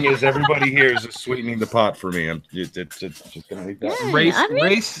saying is everybody here is just sweetening the pot for me. I'm just gonna leave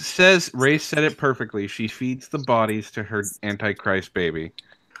that. Race said it perfectly. She feeds the bodies to her Antichrist baby.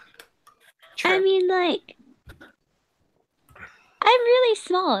 I mean, like, I'm really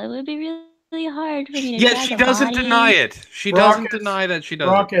small. It would be really hard for me to Yeah, she doesn't deny it. She doesn't deny that she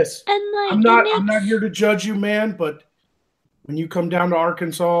doesn't. Raucus, And like, I'm not here to judge you, man, but when you come down to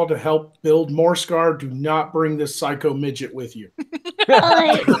Arkansas to help build Morscar, do not bring this psycho midget with you.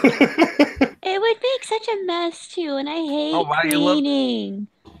 Like, it would make such a mess too, and I hate cleaning.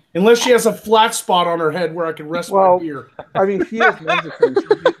 Unless she has a flat spot on her head where I can rest my beer. I mean, she is mandatory.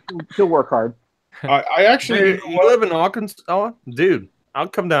 She'll work hard. I actually... Dude, you live in Arkansas? Dude, I'll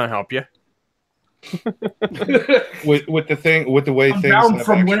come down and help you. with the way I'm things bound have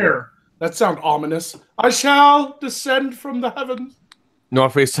from actually- where? That sounds ominous. I shall descend from the heavens.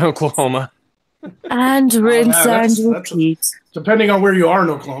 Northeast Oklahoma. And rinse and repeat. Depending on where you are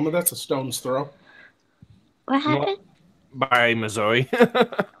in Oklahoma, that's a stone's throw. What happened? By Missouri.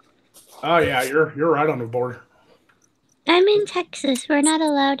 Oh yeah, you're right on the border. I'm in Texas. We're not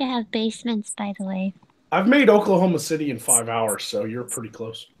allowed to have basements, by the way. I've made Oklahoma City in 5 hours, so you're pretty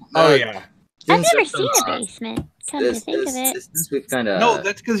close. Oh yeah. I've never seen a basement. Come to think of it. We've kind of No,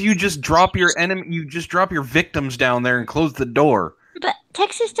 that's because you just drop your enemy. You just drop your victims down there and close the door. But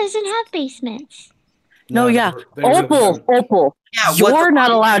Texas doesn't have basements. No, yeah. Opal. Yeah, you're not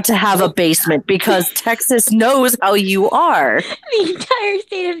allowed to have a basement because Texas knows how you are. The entire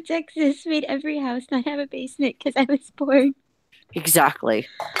state of Texas made every house not have a basement because I was born. Exactly.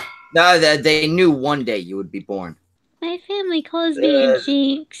 No, they knew one day you would be born. My family calls me a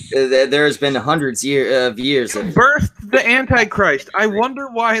jinx. There's been hundreds of years of Birthed the Antichrist. I wonder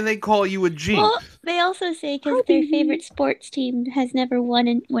why they call you a jinx. Well, they also say because their favorite sports team has never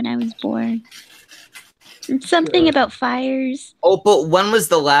won when I was born. And something about fires. Opal, when was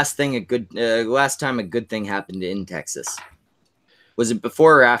the last time a good thing happened in Texas? Was it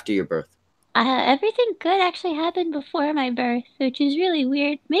before or after your birth? Everything good actually happened before my birth, which is really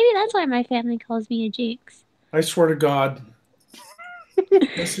weird. Maybe that's why my family calls me a jinx. I swear to God,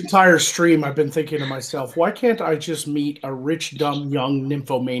 this entire stream I've been thinking to myself, why can't I just meet a rich, dumb, young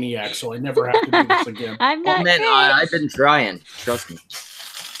nymphomaniac so I never have to do this again? I'm not man, rich. I've been trying. Trust me.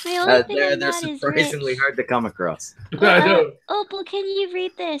 My only thing They're I'm not is surprisingly rich. hard to come across. I know. Opal, can you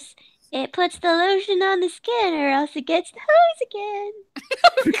read this? It puts the lotion on the skin or else it gets the hose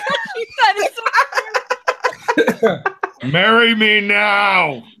again. Marry me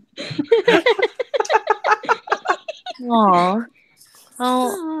now. Aw.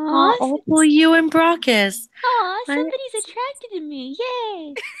 Oh, Opal, you and Brockus. Aw, somebody's attracted to me.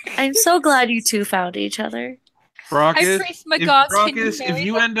 Yay. I'm so glad you two found each other. Brockus, Priest Magog, can you Brockus, if marry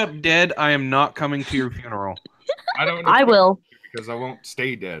you end up dead, I am not coming to your funeral. I don't. I will. because I won't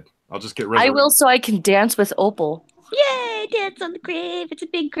stay dead. I'll just get I will so I can dance with Opal. Yay, dance on the grave. It's a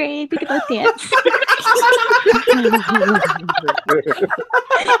big grave. We can both dance.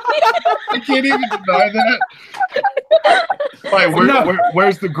 I can't even deny that. Wait,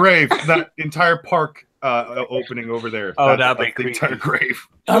 where's the grave? That entire park opening over there. Oh, that's that'd be the entire grave.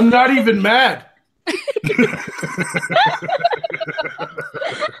 I'm not even mad.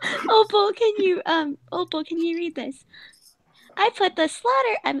 Opal, can you read this? I put the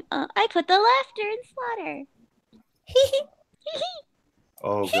laughter in slaughter.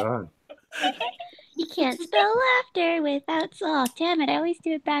 Oh God. You can't spell laughter without damn it, I always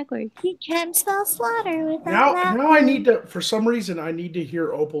do it backwards. You can't spell slaughter without laughter. Now I need to, for some reason, I need to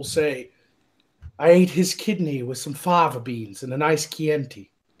hear Opal say, I ate his kidney with some fava beans and a nice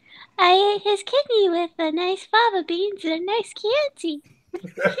Chianti. I ate his kidney with a nice fava beans and a nice Chianti.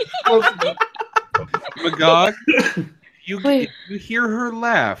 Magog, you hear her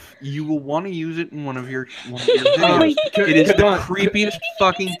laugh, you will want to use it in one of your videos. It is the creepiest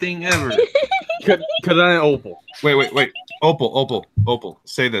fucking thing ever. Could I Opal? Wait. Opal.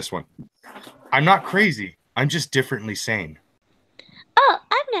 Say this one. I'm not crazy. I'm just differently sane. Oh,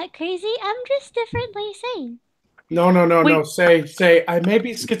 I'm not crazy. I'm just differently sane. No. Say, I may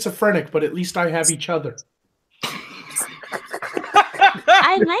be schizophrenic, but at least I have each other.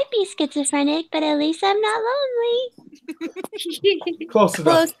 I might be schizophrenic, but at least I'm not lonely. Close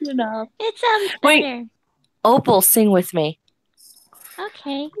enough. It sounds Wait. better. Opal, sing with me.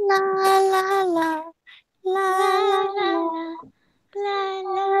 Okay. La la la la la la la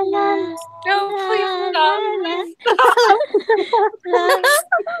la la. No, please stop.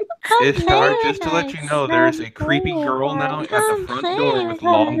 Ishtar, just to let you know, there is a creepy girl now at the front door with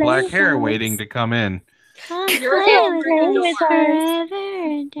long black hair waiting to come in. You're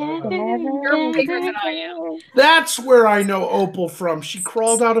bigger than I am. That's where I know Opal from. She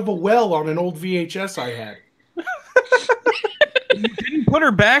crawled out of a well on an old VHS I had. You didn't put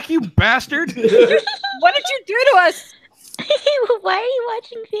her back, you bastard! What did you do to us? Why are you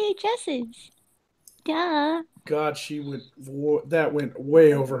watching VHSs? Duh. God, that went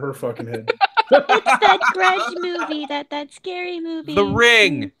way over her fucking head. It's that Grudge movie, that scary movie. The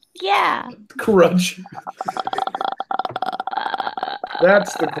Ring! Yeah. Grudge.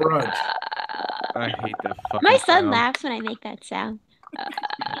 That's the Grudge. I hate that fucking My son sound. laughs when I make that sound.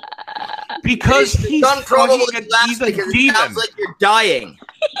 Because he's Son probably laughs he's a because it demon. sounds like you're dying.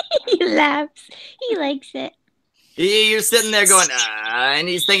 He laughs. He likes it. You're sitting there going, and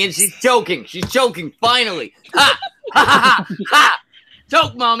he's thinking she's choking, finally. Ha! Ha ha ha ha!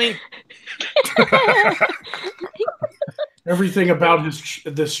 Choke, mommy. Everything about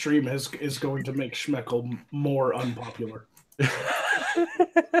this stream is going to make Schmeckle more unpopular.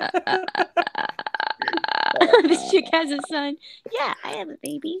 This chick has a son. Yeah, I have a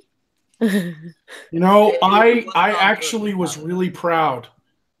baby. You know, I actually was really proud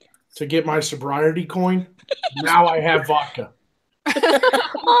to get my sobriety coin. Now I have vodka.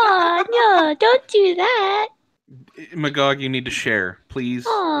 Oh no! Don't do that. Magog, you need to share, please.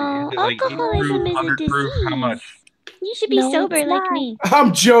 Oh, alcoholism is a disease. How much? You should be sober like me.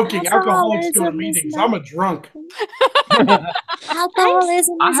 I'm joking. Alcoholics go to meetings. I'm a drunk.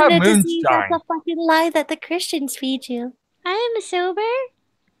 Alcoholism I isn't have a disease. moonshine. That's a fucking lie that the Christians feed you. I am a sober.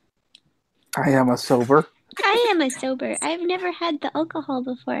 I am a sober. I am a sober. I've never had the alcohol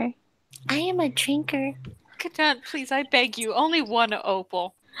before. I am a drinker. Kadant, please, I beg you, only one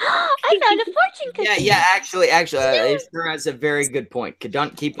opal. I found a fortune cookie. Yeah, actually, Ishtar has a very good point.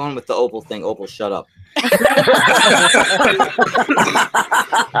 Kadant, keep on with the opal thing. Opal, shut up.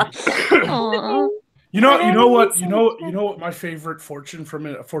 Aw. You know what my favorite fortune from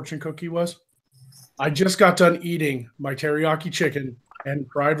a fortune cookie was? I just got done eating my teriyaki chicken and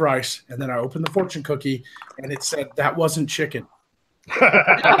fried rice, and then I opened the fortune cookie, and it said that wasn't chicken. I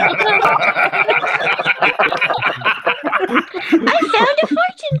found a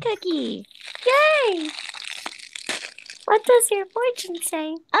fortune cookie. Yay! What does your fortune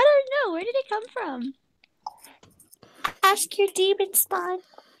say? I don't know. Where did it come from? Ask your demon spawn.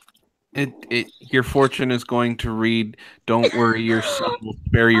 Your fortune is going to read, "Don't worry, your son will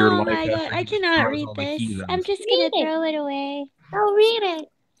spare your Oh life." my god, I cannot read this. I'm just gonna throw it away. I'll read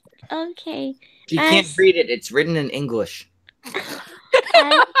it. Okay. You can't read it. It's written in English.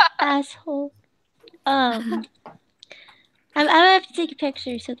 Asshole. I'm gonna have to take a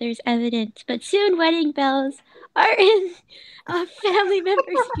picture so there's evidence. But soon wedding bells are in a family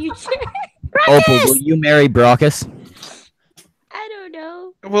member's future. Opal, will you marry Brockus? I don't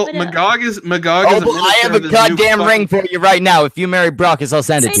know. Well, but, Magog is. Opal, I have a goddamn ring for you right now. If you marry Brockus, I'll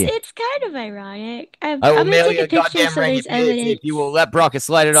send it to you. It's kind of ironic. I will I'm mail gonna you a take a picture goddamn so ring there's if evidence. you will let Brockus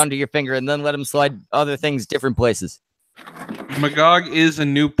slide it onto your finger and then let him slide other things different places. Magog is a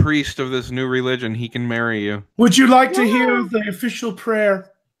new priest of this new religion. He can marry you. Would you like to hear the official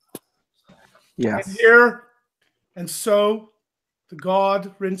prayer? Yes. And here, and so the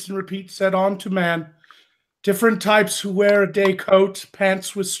God, rinse and repeat, said on to man, different types who wear a day coat,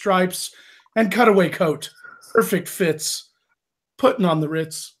 pants with stripes, and cutaway coat. Perfect fits. Putting on the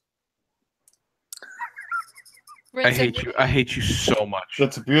Ritz. I hate you. I hate you so much.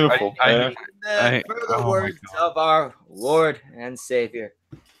 That's beautiful. For the words of our Lord and Savior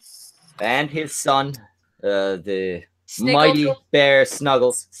and his son, the mighty bear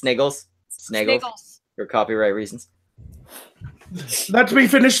Snuggles, Sniggles, for copyright reasons. Let me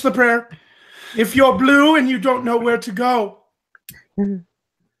finish the prayer. If you're blue and you don't know where to go,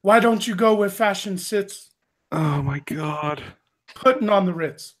 why don't you go where fashion sits? Oh my god. Putting on the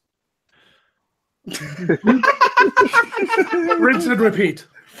Ritz. Rinse and repeat.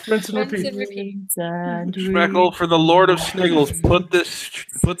 Rinse and repeat. Speckle, for the Lord of Sniggles, put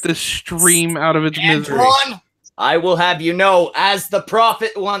this stream out of its misery. Antoine, I will have you know, as the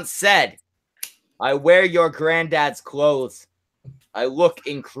prophet once said, I wear your granddad's clothes. I look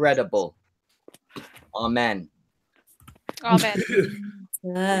incredible. Amen. Amen.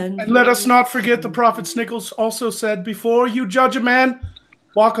 And let us not forget the prophet Sniggles also said, before you judge a man,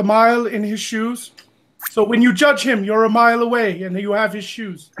 walk a mile in his shoes. So when you judge him, you're a mile away and you have his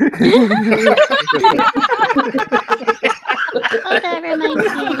shoes. Oh, that reminds me,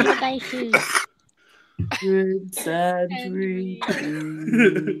 I need to buy shoes. Good, sad dream.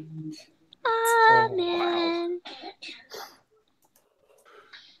 Amen.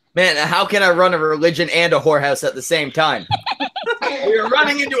 Man, how can I run a religion and a whorehouse at the same time? We're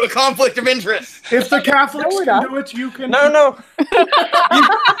running into a conflict of interest. If the Catholics can do it, you can. No.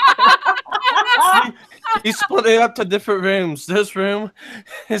 You split it up to different rooms. This room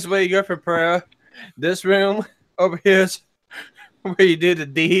is where you go for prayer. This room over here is where you do the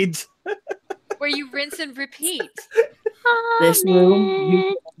deeds. Where you rinse and repeat. This room,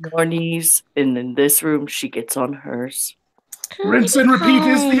 you get on your knees, and in this room, she gets on hers. Rinse and repeat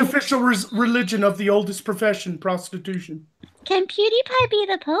is the official religion of the oldest profession, prostitution. Can PewDiePie be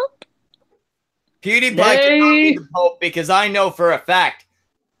the Pope? PewDiePie cannot be the Pope because I know for a fact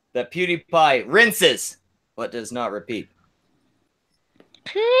that PewDiePie rinses but does not repeat.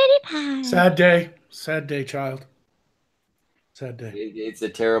 PewDiePie. Sad day, child. Sad day. It's a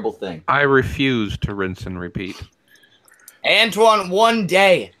terrible thing. I refuse to rinse and repeat. Antoine, one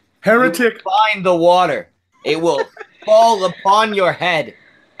day, heretic, find the water. It will fall upon your head,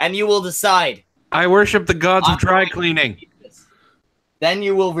 and you will decide. I worship the gods of dry cleaning. Then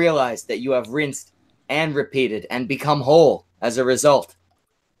you will realize that you have rinsed and repeated and become whole as a result.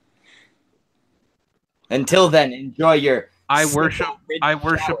 Until then, enjoy your. I worship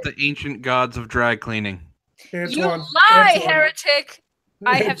the ancient gods of dry cleaning. You lie, heretic!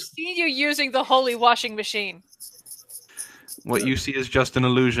 I have seen you using the holy washing machine. What you see is just an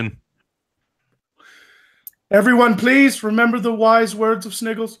illusion. Everyone, please remember the wise words of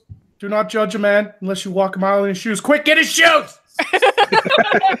Sniggles. Do not judge a man unless you walk a mile in his shoes. Quick, get his shoes!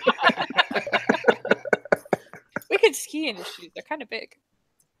 We could ski in his shoes. They're kind of big.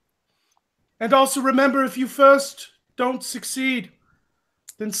 And also remember, if you first don't succeed,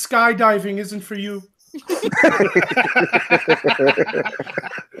 then skydiving isn't for you.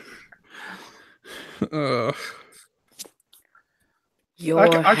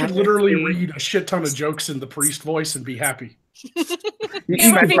 I could literally read a shit ton of jokes in the priest voice and be happy.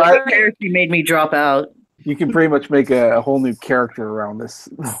 He made me drop out. You can pretty much make a whole new character around this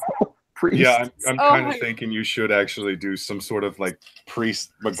priest. Yeah, I'm kind of thinking you should actually do some sort of like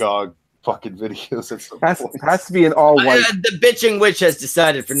priest Magog fucking videos. Has to be an all white. The bitching witch has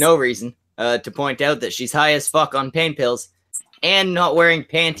decided for no reason to point out that she's high as fuck on pain pills and not wearing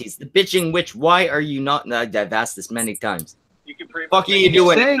panties. The bitching witch, why are you not? I've asked this many times. Fuck are you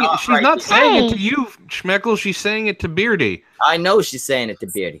doing? She's not saying it to you, Schmeckle. She's saying it to Beardy. I know she's saying it to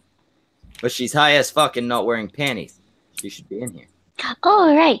Beardy, but she's high as fuck and not wearing panties. She should be in here.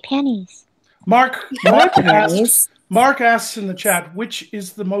 Oh, right, panties. Mark asks in the chat, which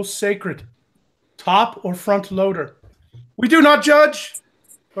is the most sacred, top or front loader? We do not judge,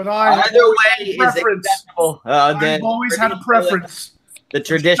 but either way is acceptable. I've always had a preference. The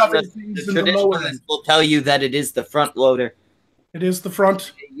traditionalists will tell you that it is the front loader. It is the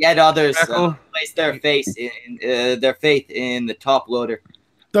front. Yet others place their faith in the top loader.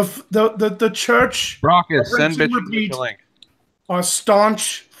 The church are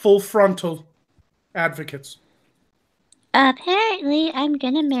staunch full frontal advocates. Apparently, I'm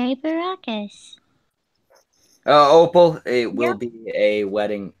gonna marry Baracus. Opal, it will be a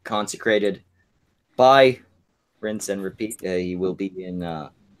wedding consecrated by rinse and repeat. He will be in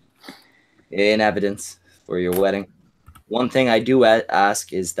evidence for your wedding. One thing I do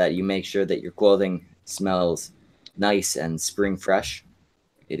ask is that you make sure that your clothing smells nice and spring fresh.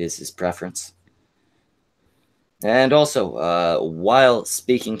 It is his preference. And also, while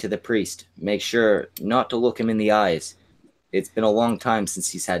speaking to the priest, make sure not to look him in the eyes. It's been a long time since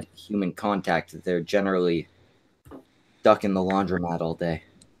he's had human contact. They're generally stuck in the laundromat all day.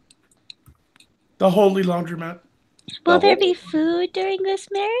 The holy laundromat. Will there be food during this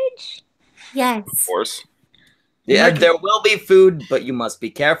marriage? Yes. Of course. Yeah, there will be food, but you must be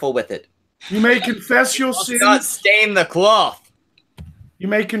careful with it. You may confess your sins. Not stain the cloth. You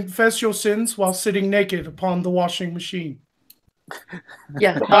may confess your sins while sitting naked upon the washing machine.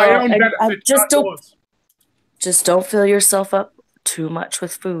 Yeah, just don't fill yourself up too much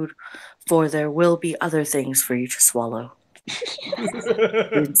with food, for there will be other things for you to swallow.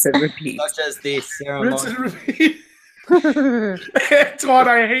 Rinse and repeat. Such as the ceremony. Rinse and repeat. Antoine,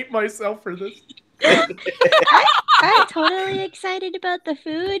 I hate myself for this. I'm totally excited about the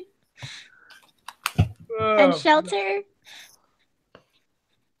food and shelter.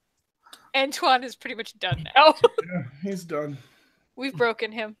 Antoine is pretty much done now. Yeah, he's done. We've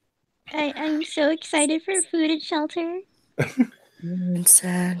broken him. I'm so excited for food and shelter. Rinse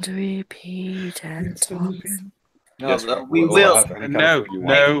and repeat and talk. We will.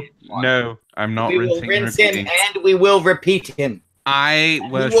 No, I'm not we will rinsing rinse and him repeating. and we will repeat him. I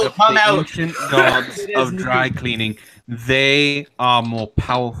worship the ancient gods of dry cleaning. They are more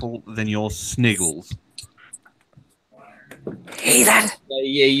powerful than your sniggles. Heathen.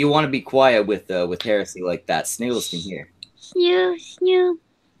 Yeah, you want to be quiet with heresy like that. Sniggles can hear. Snoo.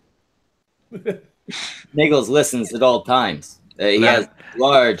 Sniggles listens at all times. He has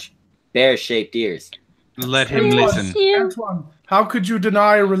large, bear-shaped ears. Let him listen. Antoine, how could you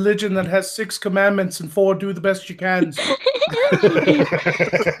deny a religion that has 6 commandments and 4 do the best you can? Because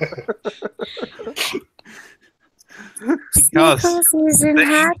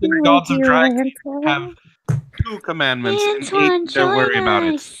the ancient gods of dry cleaning have 2 commandments Antoine, and 8 don't worry about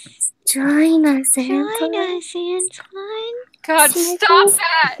it. Join us, Antoine. Join us, Antoine. God, stop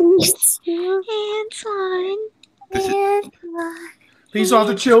that! Antoine. These are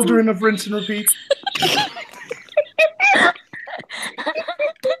the children of rinse and repeat.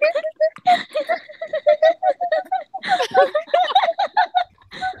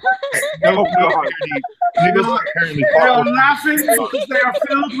 No, they are laughing because they are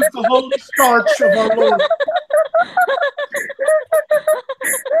filled with the holy starch of our Lord.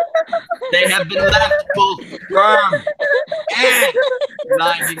 They have been left both firm and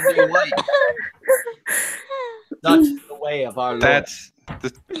blindingly white. Such is the way of our Lord. That's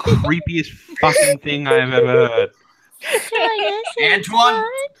the creepiest fucking thing I've ever heard. Antoine?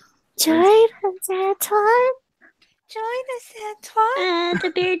 Join us, Antoine. Join us, Antoine.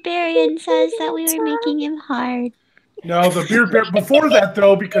 The Beardbarian says that we were making him hard. No, the beard bear. Before that,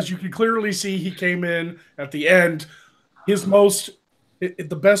 though, because you can clearly see he came in at the end.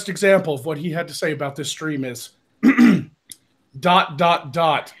 The best example of what he had to say about this stream is ...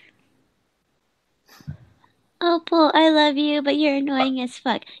 Opal, I love you, but you're annoying as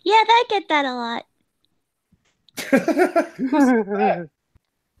fuck. Yeah, I get that a lot.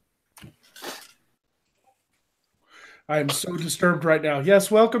 I am so disturbed right now.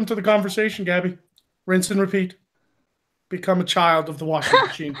 Yes, welcome to the conversation, Gabby. Rinse and repeat. Become a child of the washing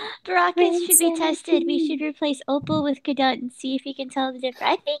machine. Baracus should be tested. We should replace Opal with Godot and see if he can tell the difference.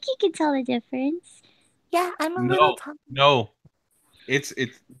 I think he can tell the difference. Yeah, I'm a little... No. It's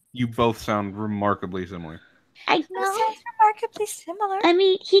you both sound remarkably similar. I know. Sounds remarkably similar. I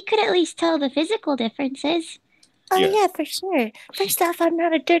mean, he could at least tell the physical differences. Oh, yeah, for sure. First off, I'm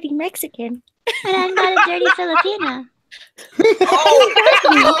not a dirty Mexican. And I'm not a dirty Filipina.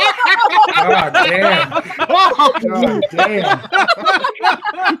 God damn. God damn.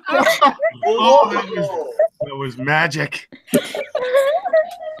 That was magic.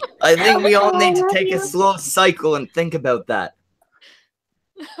 I think we all need to take a slow cycle and think about that.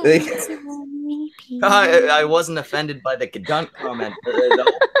 I wasn't offended by the Cadunt comment.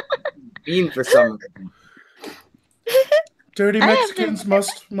 The beam for some reason. Dirty Mexicans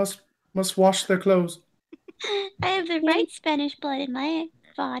must wash their clothes. I have the right Spanish blood in my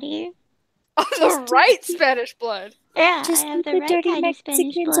body. Oh, the right Spanish blood. Yeah, Just I have keep the the right dirty kind of Spanish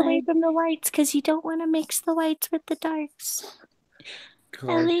Mexicans blood. away from the whites because you don't want to mix the whites with the darks.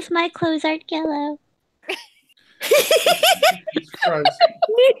 At least my clothes aren't yellow. Christ.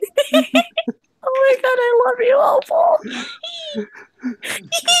 Oh my god, I love you, Opal.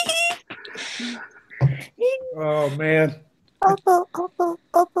 Oh, man.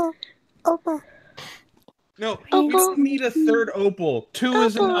 Opal. No, you don't need a third opal. Two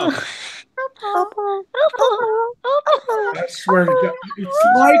is enough. Opal. I swear to God. It's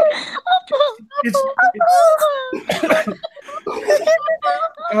like... It's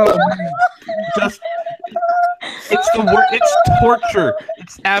oh, man. It's torture.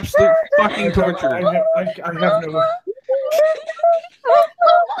 It's absolute fucking torture. I have no...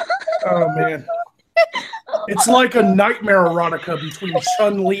 Oh, man. It's like a nightmare erotica between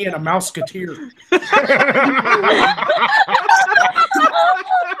Chun-Li and a Mouseketeer.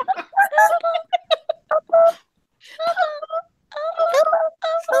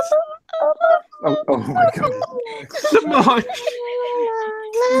 Oh my god. Samaj,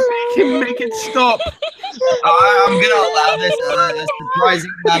 make it stop. I'm gonna allow this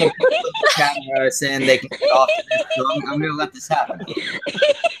surprising amount of people in the chat saying they can get off to this, so I'm gonna let this happen.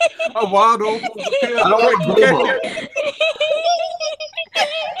 A wild opal. I don't want Bobo.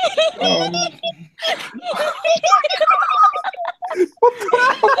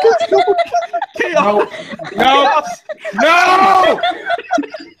 No!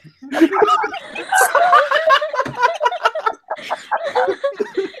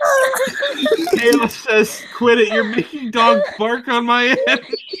 Chaos says, quit it. You're making dogs bark on my head.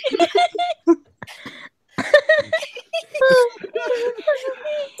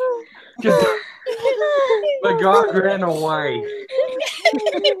 My God ran away.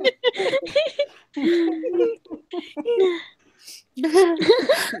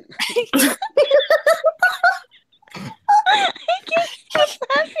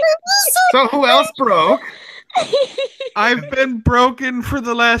 So who else broke? I've been broken for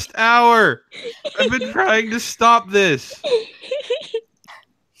the last hour. I've been trying to stop this.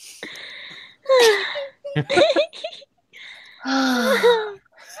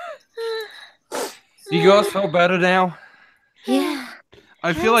 You guys feel better now? Yeah.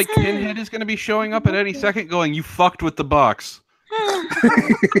 I feel like Pinhead is going to be showing up at any second going, you fucked with the box. Did you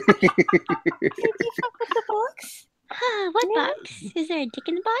fuck with the box? What box? Is there a dick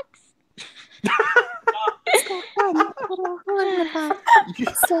in the box?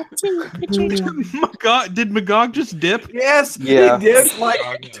 Did Magog just dip? Yes, Yeah. he dipped like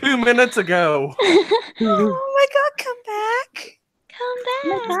 2 minutes ago. Oh my god, come back. Come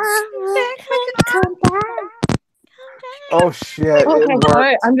back. Oh shit. Okay, It worked.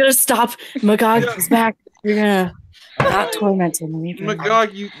 alright, I'm gonna stop. Magog is back. You're gonna not torment him anymore.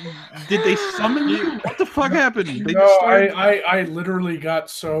 Magog, did they summon you? What the fuck happened? They No, just started... I literally got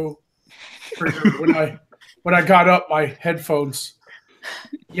so triggered when I got up, my headphones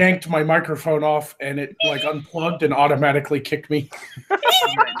yanked my microphone off, and it like unplugged and automatically kicked me.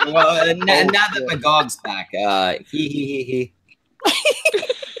 Well, now that Magog's back, he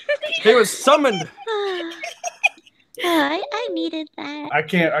was summoned. I needed that. I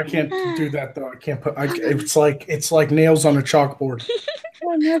can't do that though. I can't put. It's like nails on a chalkboard.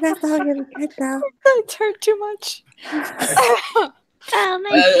 Oh no, that's all really good though. That hurt too much.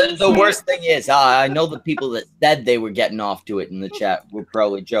 The worst thing is, I know the people that said they were getting off to it in the chat were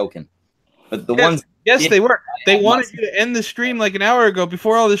probably joking, but the ones yes, they were. They wanted you to end the stream like an hour ago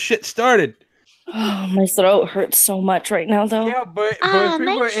before all this shit started. Oh, my throat hurts so much right now, though. Yeah, but if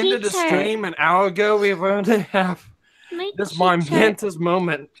we were into the stream an hour ago, we would only have this momentous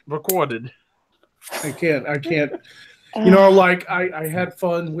moment recorded. I can't. You know, like I had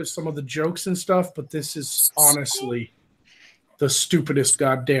fun with some of the jokes and stuff, but this is honestly the stupidest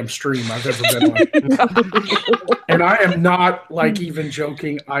goddamn stream I've ever been on. And I am not like even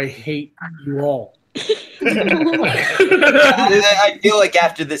joking. I hate you all. I feel like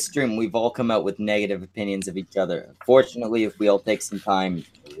after this stream, we've all come out with negative opinions of each other. Fortunately, if we all take some time,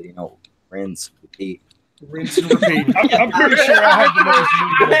 rinse, repeat. Rinse and repeat. I'm pretty sure I have the most.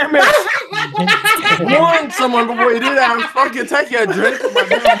 Damn it! Warn someone before you do that. I'm fucking taking a drink from my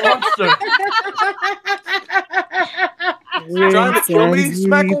damn monster. Trying to kill me,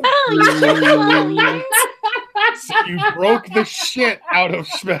 Smeckle? You broke the shit out of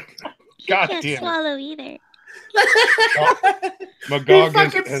Smeckle. God Can't damn it. swallow either. Magog He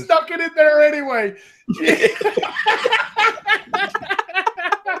fucking stuck it in there anyway.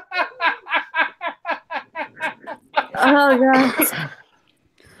 Oh god.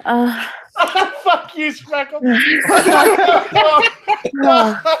 Fuck you, Speckle.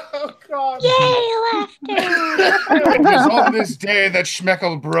 Oh, God. Yay, laughter. It was on this day that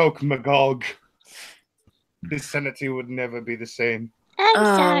Schmeckle broke Magog. His sanity would never be the same. I'm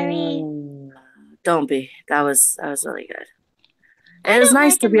sorry. Don't be. That was really good. It was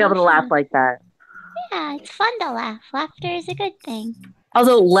nice to be able to laugh like that. Yeah, it's fun to laugh. Laughter is a good thing.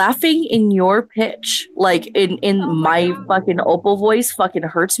 Although laughing in your pitch, like in my fucking Opal voice, fucking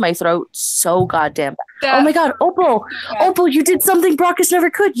hurts my throat so goddamn bad. Oh my god, Opal! Opal, you did something Brockus never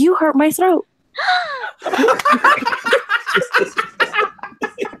could. You hurt my throat. I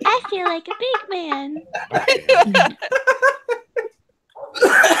feel like a big man.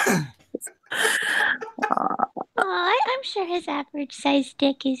 I'm sure his average size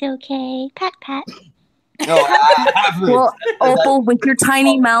dick is okay. Pat, pat. No, well, Opal, with your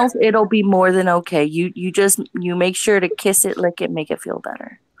tiny mouth, it'll be more than okay. You make sure to kiss it, lick it, make it feel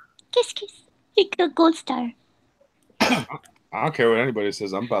better. Kiss, kiss. You go gold star. I don't care what anybody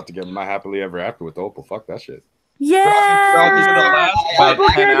says. I'm about to get my happily ever after with Opal. Fuck that shit. Yeah. I've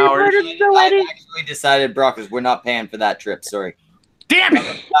actually decided, Brockus, we're not paying for that trip. Sorry. Damn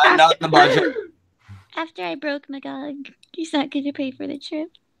it! Not in the budget. After I broke Magog, he's not going to pay for the trip.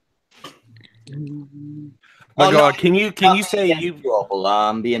 Magog, can you say you? Opal,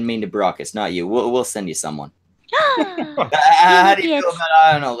 I'm being mean to Brockus, not you. We'll send you someone. How do you feel about,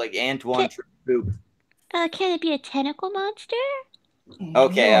 I don't know, like Antoine Poop? Can it be a tentacle monster?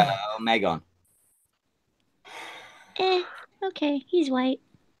 Okay, Megon. Okay, he's white.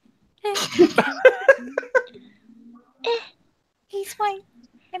 He's white.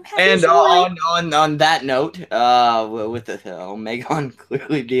 I'm happy. And on that note, with the Megon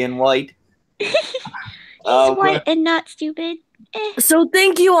clearly being white. He's white and not stupid. So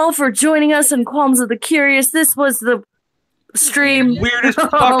thank you all for joining us in Qualms of the Curious. This was the stream. Weirdest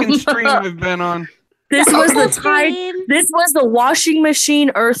fucking stream I've been on. This was the washing machine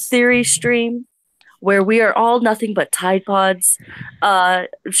Earth Theory stream, where we are all nothing but Tide Pods.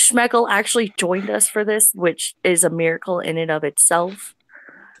 Schmeckle actually joined us for this, which is a miracle in and of itself.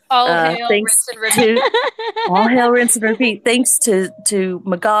 All hail, rinse and repeat. All hail, rinse and repeat. Thanks to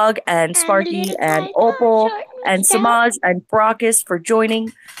Magog and Sparky and Opal and Samaj and Brockus for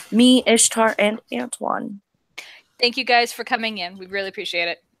joining me, Ishtar, and Antoine. Thank you guys for coming in. We really appreciate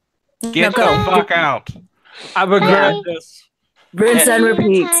it. Get the fuck out. I regret this. Rinse and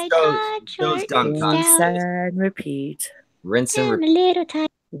repeat. Those dumb Rinse and repeat. Rinse and repeat.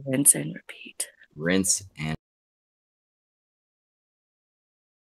 Rinse and repeat. Rinse and